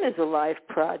alone is a life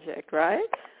project, right?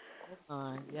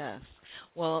 Yes.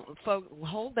 Well, folks,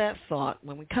 hold that thought.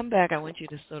 When we come back, I want you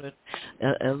to sort of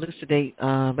elucidate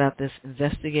about this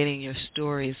investigating your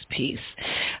stories piece.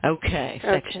 Okay.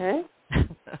 Okay.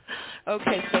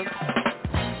 Okay, so,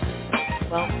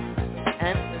 well,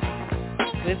 and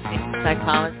with me,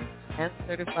 psychologist and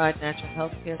certified natural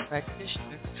health care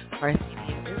practitioner,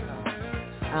 Parthenia Izzard.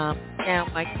 Now,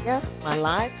 my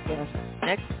live guest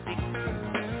next week,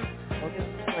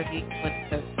 August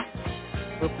 23rd,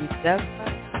 will be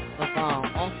Desmond Laval,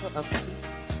 author of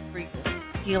Freedom,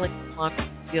 Healing Upon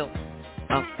Guilt.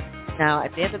 Now,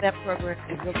 at the end of that program,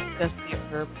 we will discuss the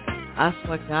herb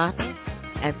ashwagandha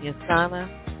and the asana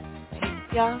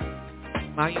Tithya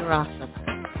Mayurasana.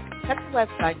 Check the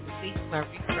website to see my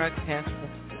rebroadcast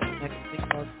next week,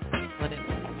 August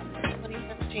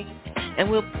 2017, and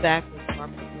we'll be back with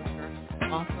Barbara Berger,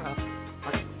 author of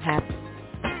happy.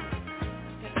 The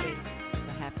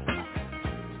happy life.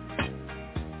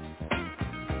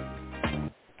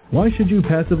 Why should you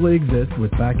passively exist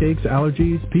with backaches,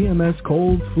 allergies, PMS,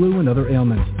 colds, flu, and other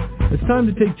ailments? It's time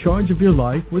to take charge of your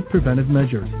life with preventive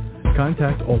measures.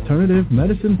 Contact Alternative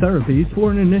Medicine Therapies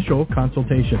for an initial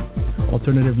consultation.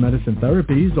 Alternative Medicine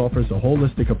Therapies offers a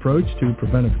holistic approach to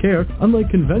preventive care, unlike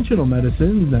conventional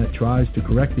medicine that tries to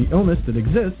correct the illness that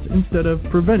exists instead of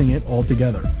preventing it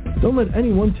altogether. Don't let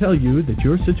anyone tell you that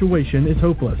your situation is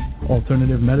hopeless.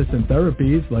 Alternative medicine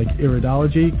therapies like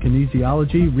iridology,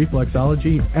 kinesiology,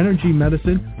 reflexology, energy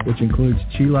medicine, which includes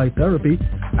chi light therapy,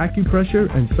 acupressure,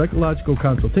 and psychological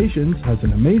consultations, has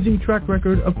an amazing track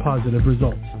record of positive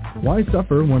results. Why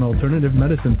suffer when Alternative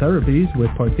Medicine Therapies with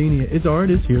Parthenia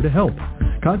Izzard is here to help?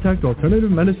 Contact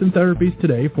Alternative Medicine Therapies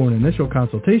today for an initial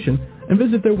consultation and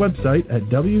visit their website at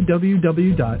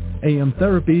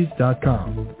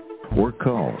www.amtherapies.com. Or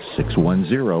call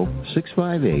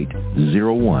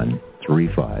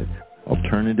 610-658-0135.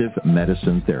 Alternative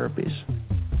Medicine Therapies.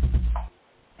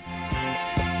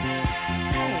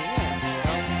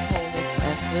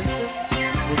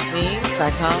 With me,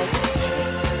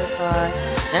 psychologist, certified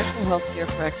natural health care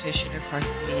practitioner,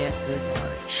 Parthenia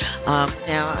Izzard.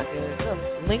 Now, there's a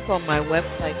link on my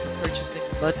website for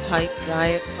purchasing blood type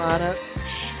diet products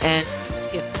and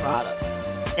skin products.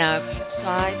 Now, if you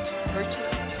decide to purchase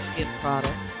skin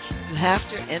products, you have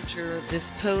to enter this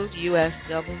code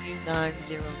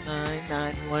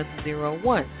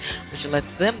USW9099101, which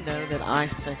lets them know that I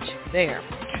sent you there.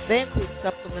 They include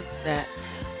supplements that,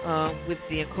 with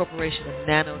the incorporation of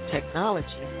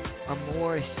nanotechnology, are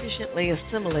more efficiently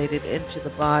assimilated into the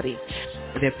body.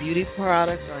 Their beauty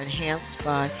products are enhanced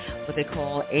by what they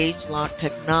call age-lock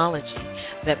technology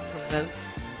that promotes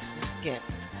skin.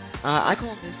 I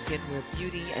call this skin where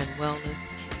beauty and wellness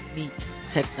meet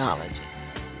technology.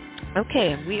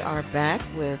 Okay, and we are back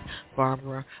with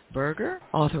Barbara Berger,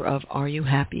 author of Are You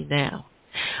Happy Now?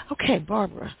 Okay,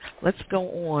 Barbara, let's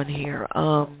go on here.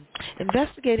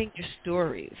 Investigating your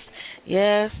stories.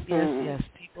 Yes.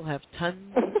 People have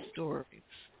tons of stories.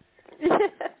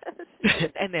 Yes.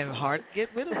 And they're hard to get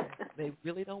rid of them. They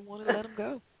really don't want to let them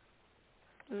go.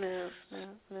 No.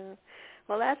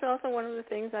 Well, that's also one of the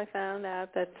things I found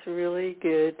out that's really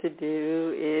good to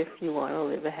do if you want to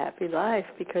live a happy life,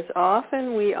 because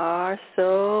often we are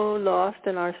so lost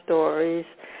in our stories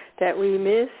that we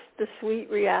miss the sweet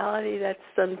reality that's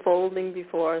unfolding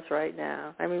before us right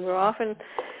now. I mean, we're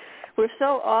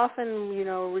so often,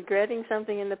 regretting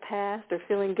something in the past or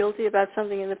feeling guilty about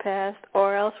something in the past,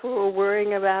 or else we're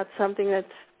worrying about something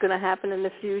that's going to happen in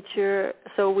the future,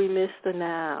 so we miss the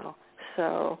now.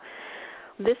 So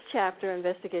this chapter,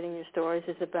 Investigating Your Stories,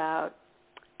 is about,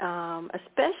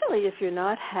 especially if you're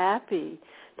not happy,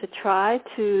 to try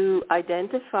to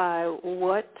identify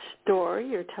what story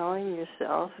you're telling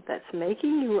yourself that's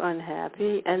making you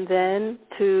unhappy, and then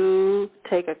to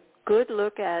take a good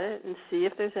look at it and see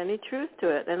if there's any truth to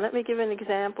it. And let me give an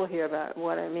example here about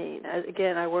what I mean.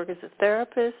 Again, I work as a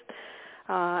therapist,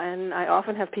 and I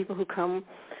often have people who come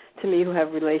to me who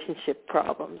have relationship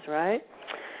problems, right?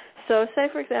 So say,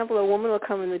 for example, a woman will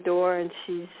come in the door and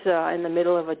she's in the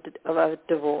middle of a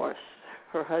divorce.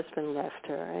 Her husband left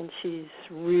her, and she's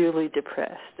really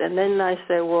depressed. And then I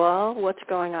say, well, what's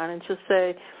going on? And she'll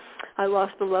say, I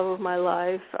lost the love of my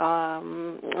life.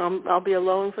 I'll be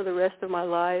alone for the rest of my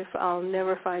life. I'll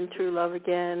never find true love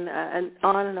again, and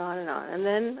on and on and on. And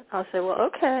then I'll say, well,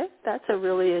 okay, that's a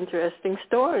really interesting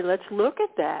story. Let's look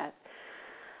at that.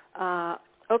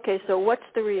 Okay, so what's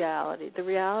the reality? The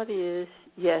reality is,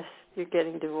 yes, you're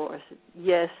getting divorced.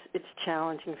 Yes, it's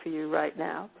challenging for you right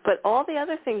now. But all the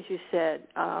other things you said,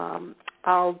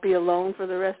 I'll be alone for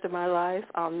the rest of my life,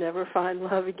 I'll never find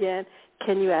love again,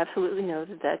 can you absolutely know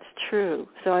that that's true?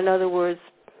 So in other words,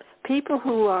 people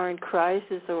who are in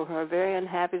crisis or who are very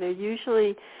unhappy, they're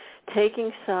usually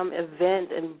taking some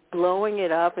event and blowing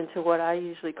it up into what I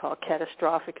usually call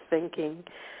catastrophic thinking.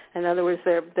 In other words,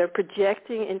 they're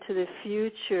projecting into the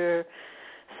future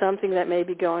something that may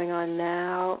be going on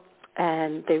now,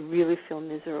 and they really feel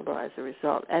miserable as a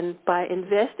result. And by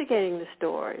investigating the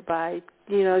story, by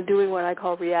doing what I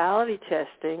call reality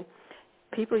testing,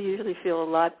 people usually feel a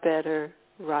lot better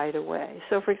right away.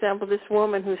 So, for example, this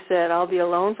woman who said, I'll be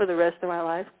alone for the rest of my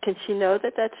life, can she know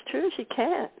that that's true? She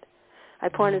can't. I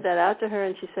pointed that out to her,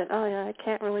 and she said, oh, yeah, I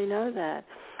can't really know that.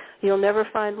 You'll never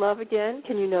find love again.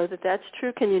 Can you know that that's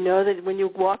true? Can you know that when you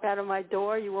walk out of my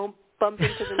door, you won't bump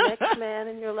into the next man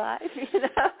in your life?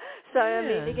 So, I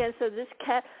mean, again, so this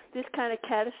kind of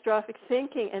catastrophic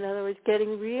thinking, in other words,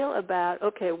 getting real about,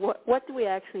 okay, what do we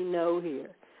actually know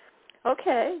here?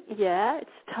 Okay, yeah, it's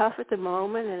tough at the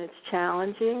moment and it's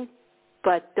challenging,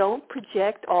 but don't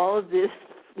project all of this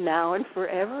now and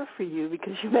forever for you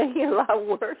because you're making it a lot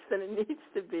worse than it needs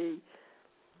to be.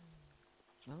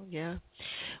 Oh, yeah.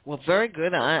 Well, very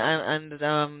good.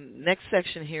 Next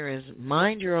section here is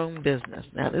mind your own business.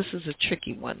 Now, this is a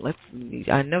tricky one.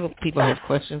 I know people have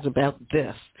questions about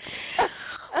this.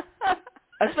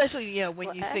 Especially,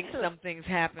 when you think something's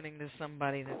happening to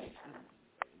somebody that's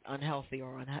unhealthy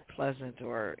or unpleasant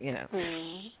or,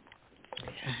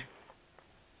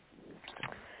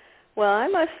 Well, I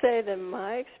must say that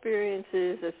my experience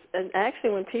is, and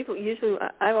actually when people usually,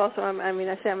 I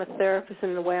say I'm a therapist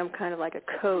in a way I'm kind of like a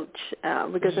coach,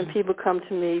 because when people come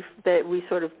to me, that we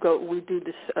sort of we do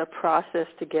this process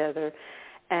together,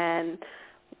 and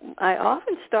I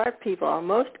often start people,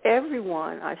 almost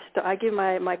everyone, I give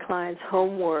my clients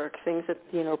homework, things that,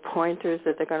 pointers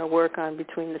that they're going to work on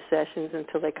between the sessions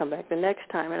until they come back the next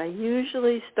time, and I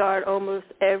usually start almost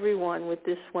everyone with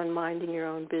this one, minding your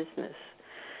own business.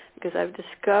 Because I've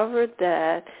discovered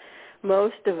that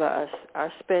most of us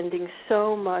are spending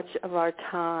so much of our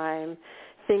time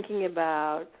thinking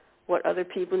about what other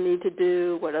people need to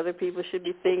do, what other people should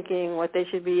be thinking, what they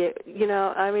should be,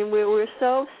 we're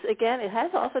so, again, it has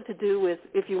also to do with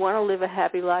if you want to live a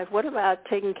happy life, what about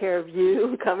taking care of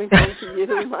you, coming home to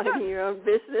you, minding your own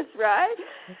business, right?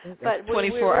 But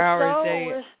 24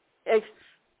 hours a day.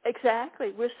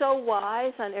 Exactly. We're so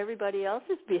wise on everybody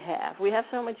else's behalf. We have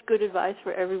so much good advice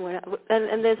for everyone else.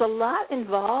 And there's a lot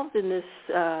involved in this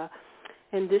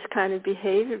kind of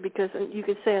behavior because you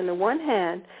could say on the one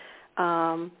hand,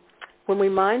 when we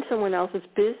mind someone else's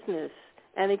business,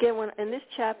 and again, in this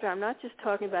chapter, I'm not just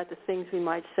talking about the things we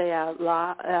might say out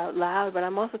loud, but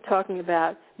I'm also talking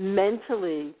about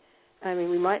mentally. I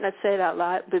mean, we might not say it out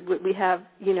loud, but we have,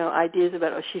 ideas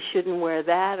about, she shouldn't wear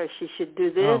that, or she should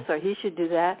do this, or he should do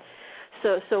that.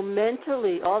 So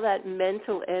mentally, all that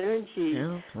mental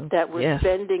energy that we're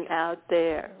spending out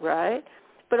there, right?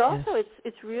 But also,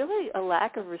 it's really a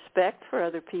lack of respect for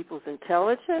other people's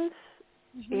intelligence.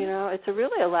 It's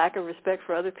really a lack of respect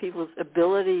for other people's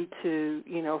ability to,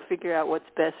 figure out what's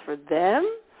best for them.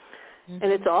 And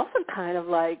it's also kind of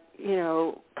like,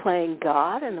 playing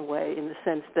God in a way, in the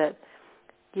sense that,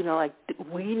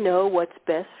 we know what's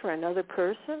best for another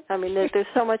person. I mean, there's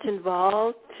so much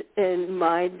involved in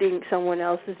minding someone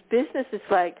else's business. It's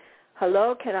like,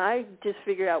 hello, can I just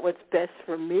figure out what's best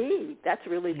for me? That's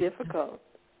really difficult.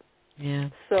 Yeah.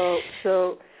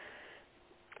 So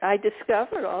I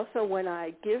discovered also when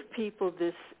I give people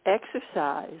this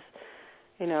exercise,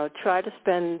 try to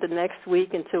spend the next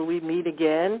week until we meet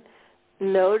again,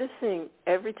 noticing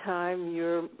every time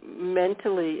you're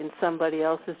mentally in somebody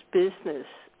else's business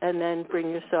and then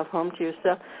bring yourself home to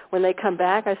yourself. When they come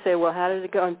back, I say, well, how did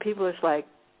it go? And people are like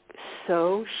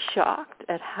so shocked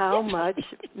at how much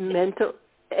mental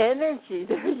energy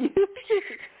they're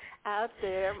using out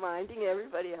there minding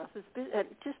everybody else's business. And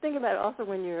just think about it also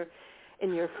when you're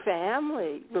in your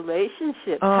family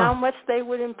relationships, how much they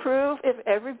would improve if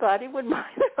everybody would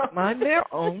mind their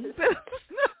own business.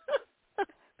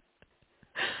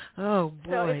 Oh,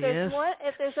 boy, so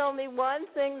if there's only one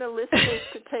thing the listeners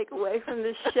could take away from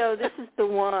this show, this is the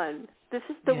one. This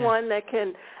is the one that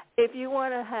can, if you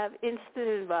want to have instant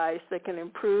advice that can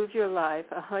improve your life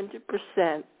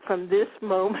 100% from this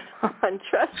moment on,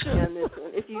 trust me on this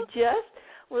one. If you just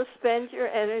will spend your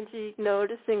energy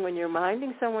noticing when you're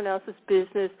minding someone else's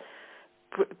business,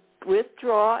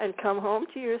 withdraw and come home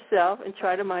to yourself and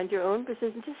try to mind your own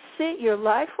business and just see, your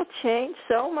life will change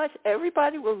so much.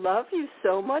 Everybody will love you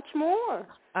so much more.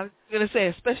 I was going to say,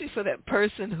 especially for that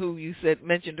person who you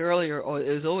mentioned earlier, or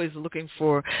is always looking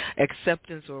for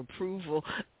acceptance or approval,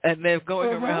 and they're going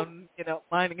around,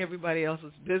 minding everybody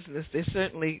else's business. They're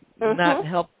certainly not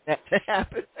helping that to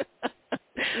happen.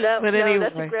 No,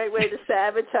 that's a great way to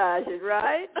sabotage it,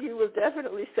 right? You will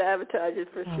definitely sabotage it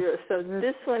for sure. So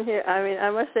this one here, I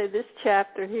must say this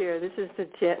chapter here, this is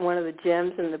one of the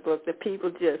gems in the book that people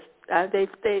just, they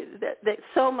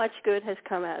so much good has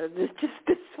come out of this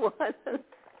one.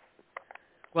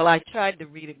 Well, I tried to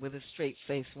read it with a straight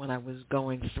face when I was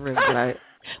going through, but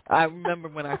I remember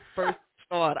when I first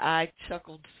saw it, I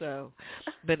chuckled so.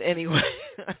 But anyway,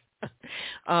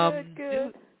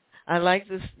 good. I like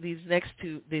these next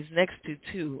two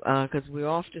too, because we're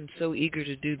often so eager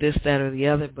to do this, that, or the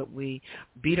other, but we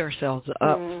beat ourselves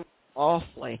up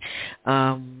awfully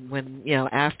when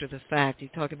after the fact. You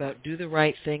talk about do the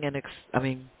right thing and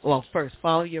first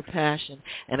follow your passion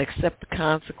and accept the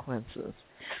consequences.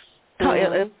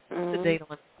 What's the date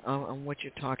on what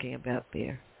you're talking about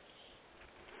there?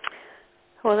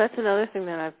 Well, that's another thing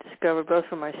that I've discovered both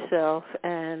for myself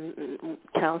and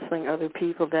counseling other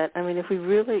people that, I mean, if we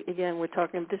really, again, we're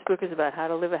talking, this book is about how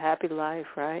to live a happy life,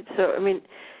 right? So, I mean,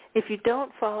 if you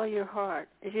don't follow your heart,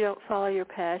 if you don't follow your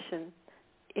passion,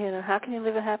 how can you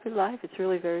live a happy life? It's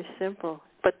really very simple.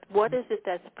 But what is it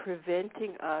that's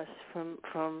preventing us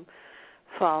from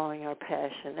following our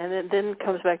passion? And then it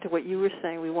comes back to what you were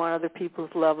saying. We want other people's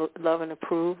love and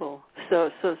approval.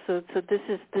 So this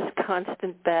is this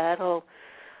constant battle,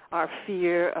 our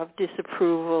fear of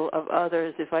disapproval of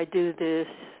others. If I do this,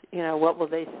 what will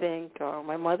they think? Or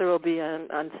my mother will be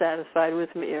unsatisfied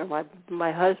with me, or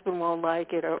my husband won't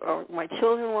like it, or my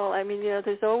children won't. I mean,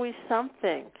 there's always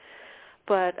something.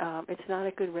 But it's not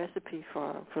a good recipe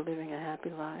for living a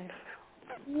happy life.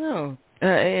 No.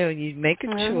 You make a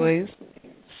choice.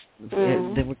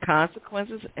 There were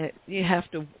consequences. You have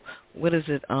to, what is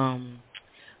it,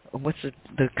 what's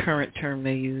the current term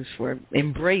they use for it?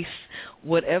 Embrace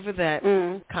whatever that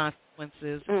consequence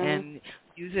is and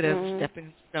use it as a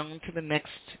stepping stone to the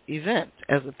next event,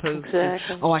 as opposed to,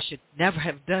 I should never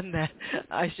have done that.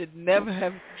 I should never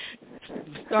have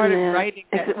started writing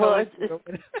that poetry.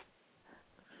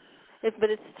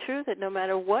 But it's true that no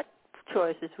matter what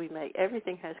choices we make,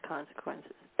 everything has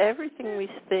consequences. Everything we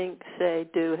think, say,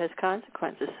 do has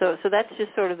consequences. So that's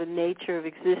just sort of the nature of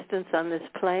existence on this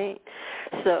plane.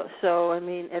 So I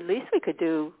mean, at least we could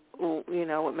do,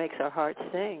 what makes our hearts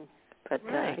sing. But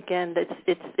again,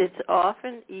 it's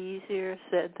often easier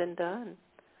said than done.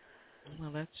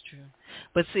 Well, that's true.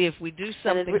 But see, if we do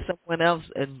something someone else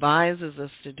advises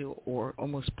us to do or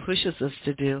almost pushes us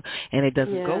to do, and it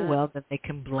doesn't go well, then they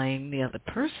can blame the other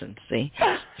person, see?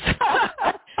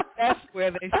 That's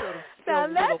where they sort of feel now, a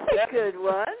little that's a good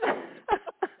one.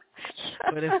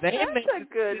 But if they make a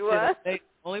good one. The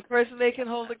only person they can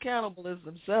hold accountable is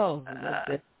themselves.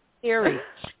 That's scary.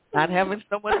 Not having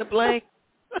someone to blame.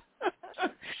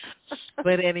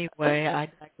 But anyway, I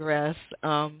digress.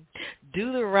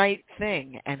 Do the right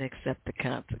thing and accept the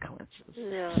consequences.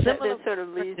 Yeah, that sort of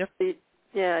leads.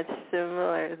 It's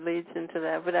similar. It leads into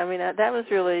that. But I mean, that was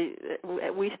really.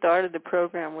 We started the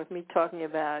program with me talking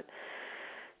about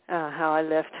how I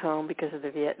left home because of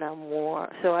the Vietnam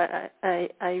War. So I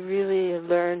really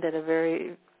learned at a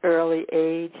very early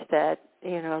age that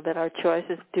that our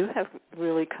choices do have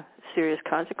really serious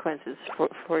consequences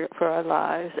for our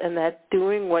lives, and that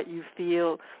doing what you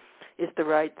feel is the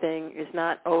right thing is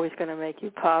not always going to make you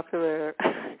popular,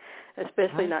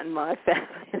 especially not in my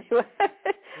family anyway.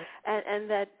 and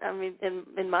that, I mean,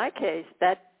 in my case,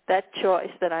 that choice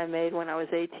that I made when I was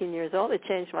 18 years old, it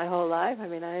changed my whole life. I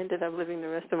mean, I ended up living the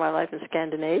rest of my life in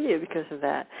Scandinavia because of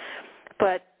that.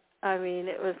 But I mean,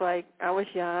 it was like I was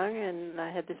young and I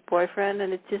had this boyfriend,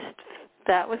 and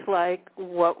that was like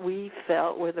what we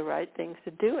felt were the right things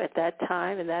to do at that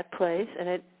time in that place. And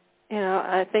it,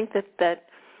 I think that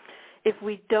if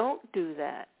we don't do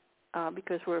that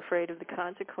because we're afraid of the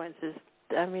consequences,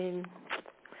 I mean,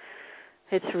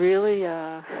 it's really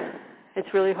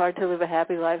hard to live a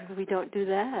happy life if we don't do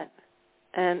that.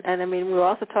 And I mean, we're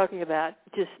also talking about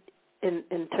just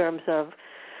in terms of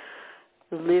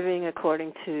living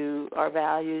according to our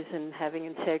values and having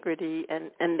integrity,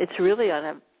 and it's really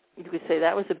you could say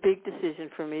that was a big decision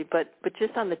for me, but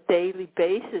just on the daily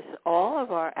basis, all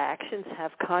of our actions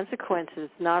have consequences,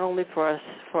 not only for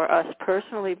us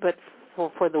personally, but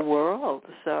for the world.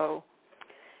 So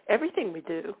everything we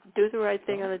do the right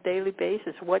thing on a daily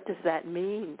basis. What does that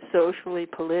mean socially,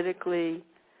 politically?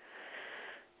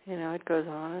 It goes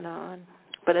on and on.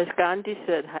 But as Gandhi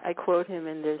said, I quote him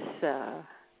in this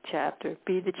chapter,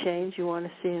 be the change you want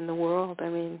to see in the world. I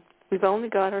mean, we've only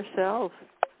got ourselves.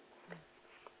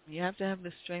 You have to have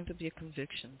the strength of your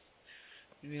convictions.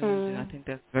 You really do. I think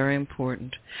that's very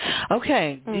important.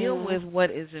 Okay, deal with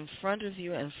what is in front of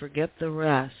you and forget the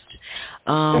rest.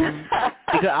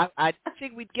 Because I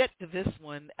think we'd get to this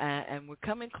one, and we're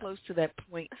coming close to that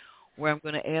point where I'm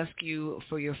going to ask you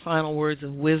for your final words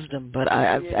of wisdom. But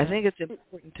I think it's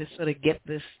important to sort of get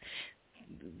a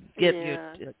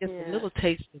little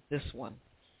taste of this one.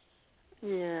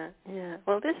 Yeah.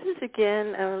 Well, this is,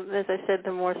 again, as I said,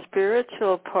 the more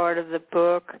spiritual part of the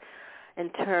book in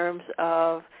terms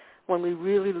of when we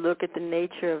really look at the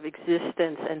nature of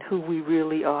existence and who we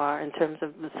really are in terms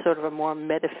of sort of a more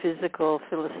metaphysical,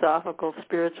 philosophical,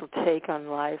 spiritual take on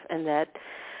life, and that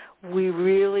we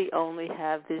really only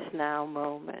have this now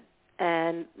moment.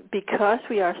 And because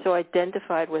we are so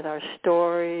identified with our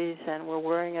stories and we're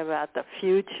worrying about the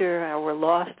future and we're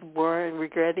lost worrying,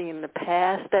 regretting in the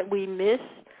past, that we miss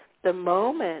the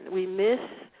moment. We miss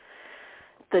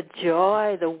the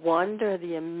joy, the wonder,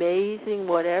 the amazing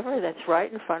whatever that's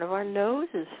right in front of our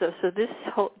noses. So this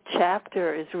whole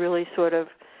chapter is really sort of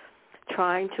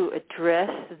trying to address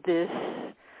this,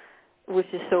 which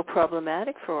is so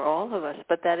problematic for all of us,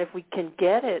 but that if we can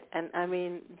get it, and I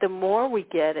mean, the more we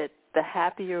get it, the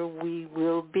happier we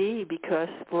will be, because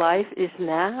life is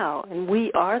now, and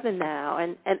we are the now,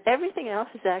 and everything else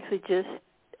is actually just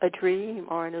a dream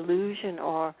or an illusion,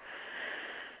 or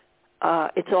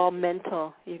it's all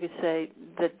mental. You could say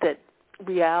that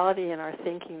reality and our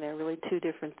thinking, they're really two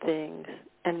different things,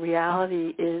 and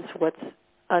reality is what's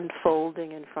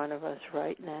unfolding in front of us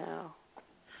right now.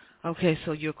 Okay,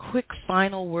 so your quick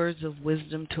final words of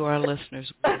wisdom to our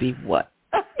listeners would be what?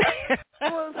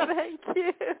 Well, thank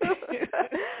you.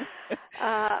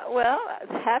 Well,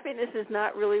 happiness is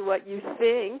not really what you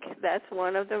think. That's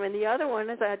one of them. And the other one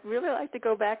is I'd really like to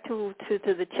go back to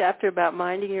the chapter about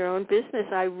minding your own business.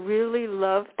 I really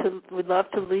would love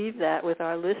to leave that with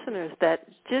our listeners, that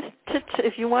just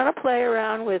if you want to play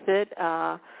around with it,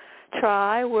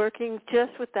 try working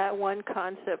just with that one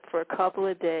concept for a couple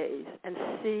of days and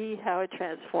see how it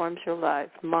transforms your life.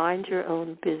 Mind your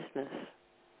own business.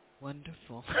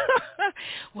 Wonderful.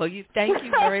 Well, thank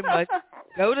you very much.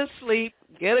 Go to sleep,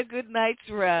 get a good night's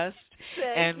rest,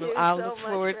 and I'll look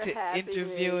forward to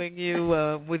interviewing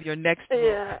you with your next book.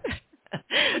 Yeah.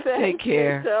 Take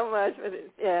care. Thank you so much.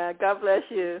 Yeah, God bless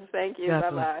you. Thank you.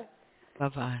 Bye-bye.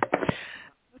 Bye-bye.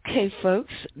 Okay,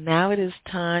 folks, now it is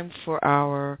time for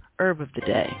our herb of the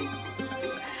day.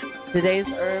 Today's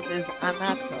herb is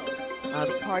anato.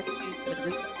 The parts used in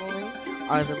this story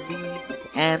are the leaves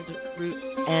and roots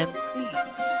and seeds.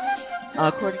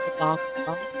 According to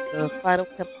Berger, the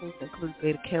phytochemicals include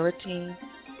beta-carotene,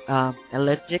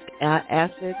 ellagic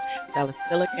acid,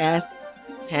 salicylic acid,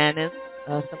 tannins.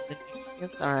 Some of the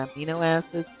nutrients are amino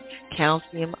acids,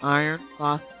 calcium, iron,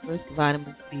 phosphorus,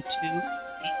 vitamins B2,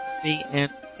 B3, and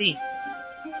C.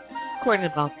 According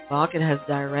to Berger, it has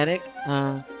diuretic,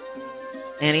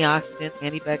 antioxidant,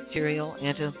 antibacterial,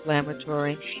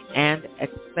 anti-inflammatory, and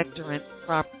expectorant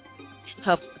properties.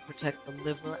 Helps to protect the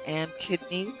liver and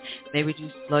kidneys. May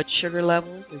reduce blood sugar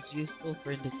levels. Is useful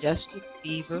for indigestion,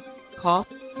 fever, cough,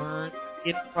 burns,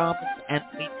 skin problems, and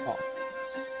weight loss.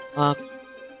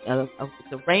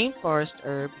 It's a rainforest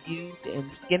herb used in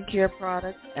skincare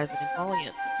products as an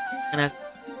emollient and as a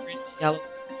orange yellow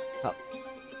cup.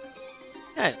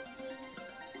 Okay.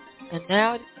 And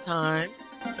now it's time.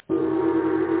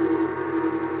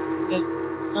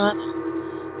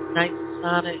 Night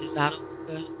Sana is out of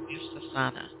the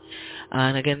Sana.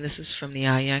 And again, this is from the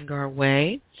Iyengar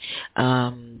Way.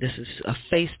 This is a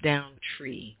face-down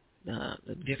tree. The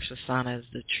Vipassana is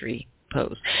the tree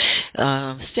pose.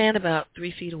 Stand about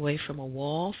 3 feet away from a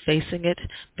wall, facing it.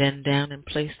 Bend down and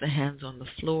place the hands on the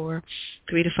floor,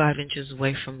 3 to 5 inches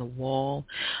away from the wall,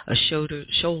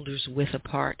 shoulders width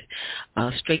apart.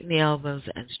 Straighten the elbows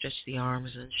and stretch the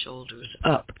arms and shoulders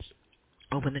up.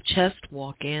 Open the chest,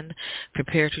 walk in,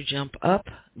 prepare to jump up,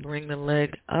 bring the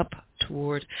leg up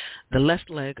toward the left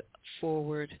leg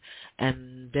forward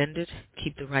and bend it,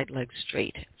 keep the right leg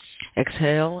straight.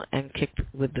 Exhale and kick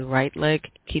with the right leg,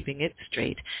 keeping it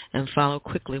straight, and follow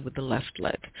quickly with the left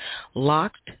leg.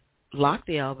 Lock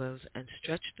the elbows and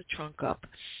stretch the trunk up.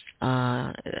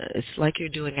 It's like you're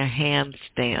doing a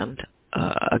handstand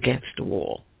against the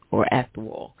wall or at the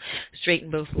wall.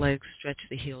 Straighten both legs, stretch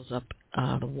the heels up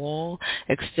the wall,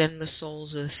 extend the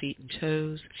soles of the feet and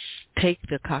toes, take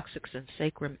the coccyx and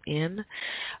sacrum in,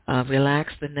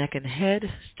 relax the neck and head,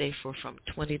 stay for from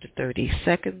 20 to 30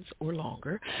 seconds or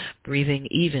longer, breathing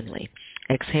evenly.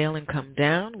 Exhale and come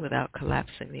down without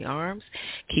collapsing the arms.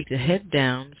 Keep the head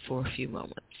down for a few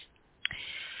moments.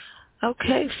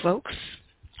 Okay, folks.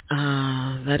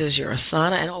 That is your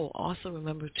asana. And also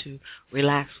remember to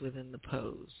relax within the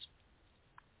pose.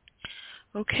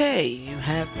 Okay, you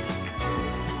have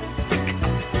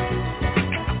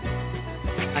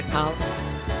psychologist,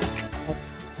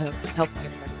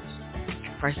 healthcare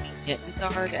practitioner, Parthenia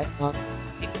Izzard at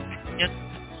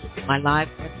my live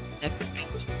next week,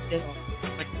 Tuesday on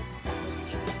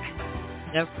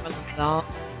never resolve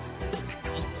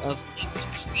of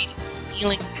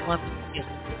healing one skill.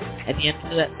 At the end of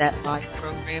that live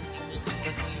program, you will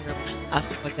discuss your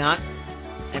asana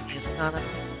and the asana.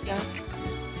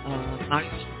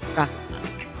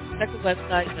 Check the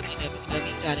website,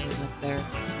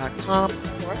 www.amazon.com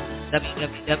or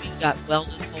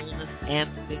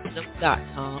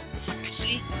www.wellnesswholenessandwisdom.com.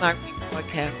 See my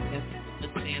rebroadcast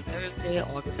Wednesday and Thursday,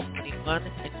 August 21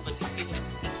 and 22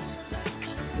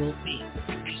 will be.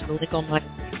 Use the link on my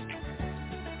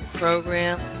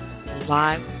program,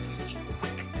 live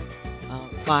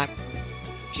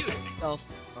computer. So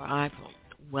thrive on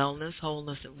wellness,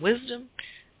 wholeness, and wisdom.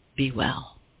 Be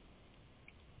well.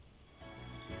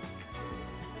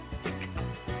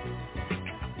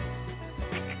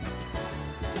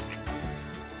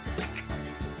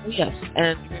 Oh, yes,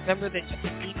 and remember that you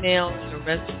can email your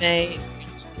resume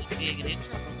being an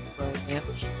intro program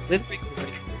with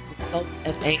recording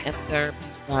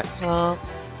consult@amtherapies.com,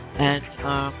 and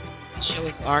the show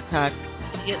is archived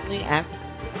immediately after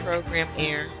the program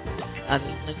airs. There's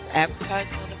links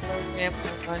advertised on the program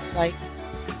on my site,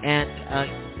 and you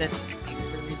can send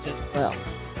inquiries as well.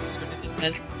 Alternative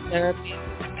medicine therapy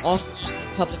also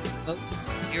offers public remote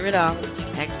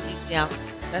iridology,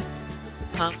 anesthesiology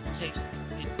assessment, consultation,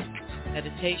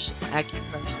 meditation,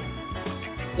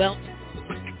 acupressure, wellness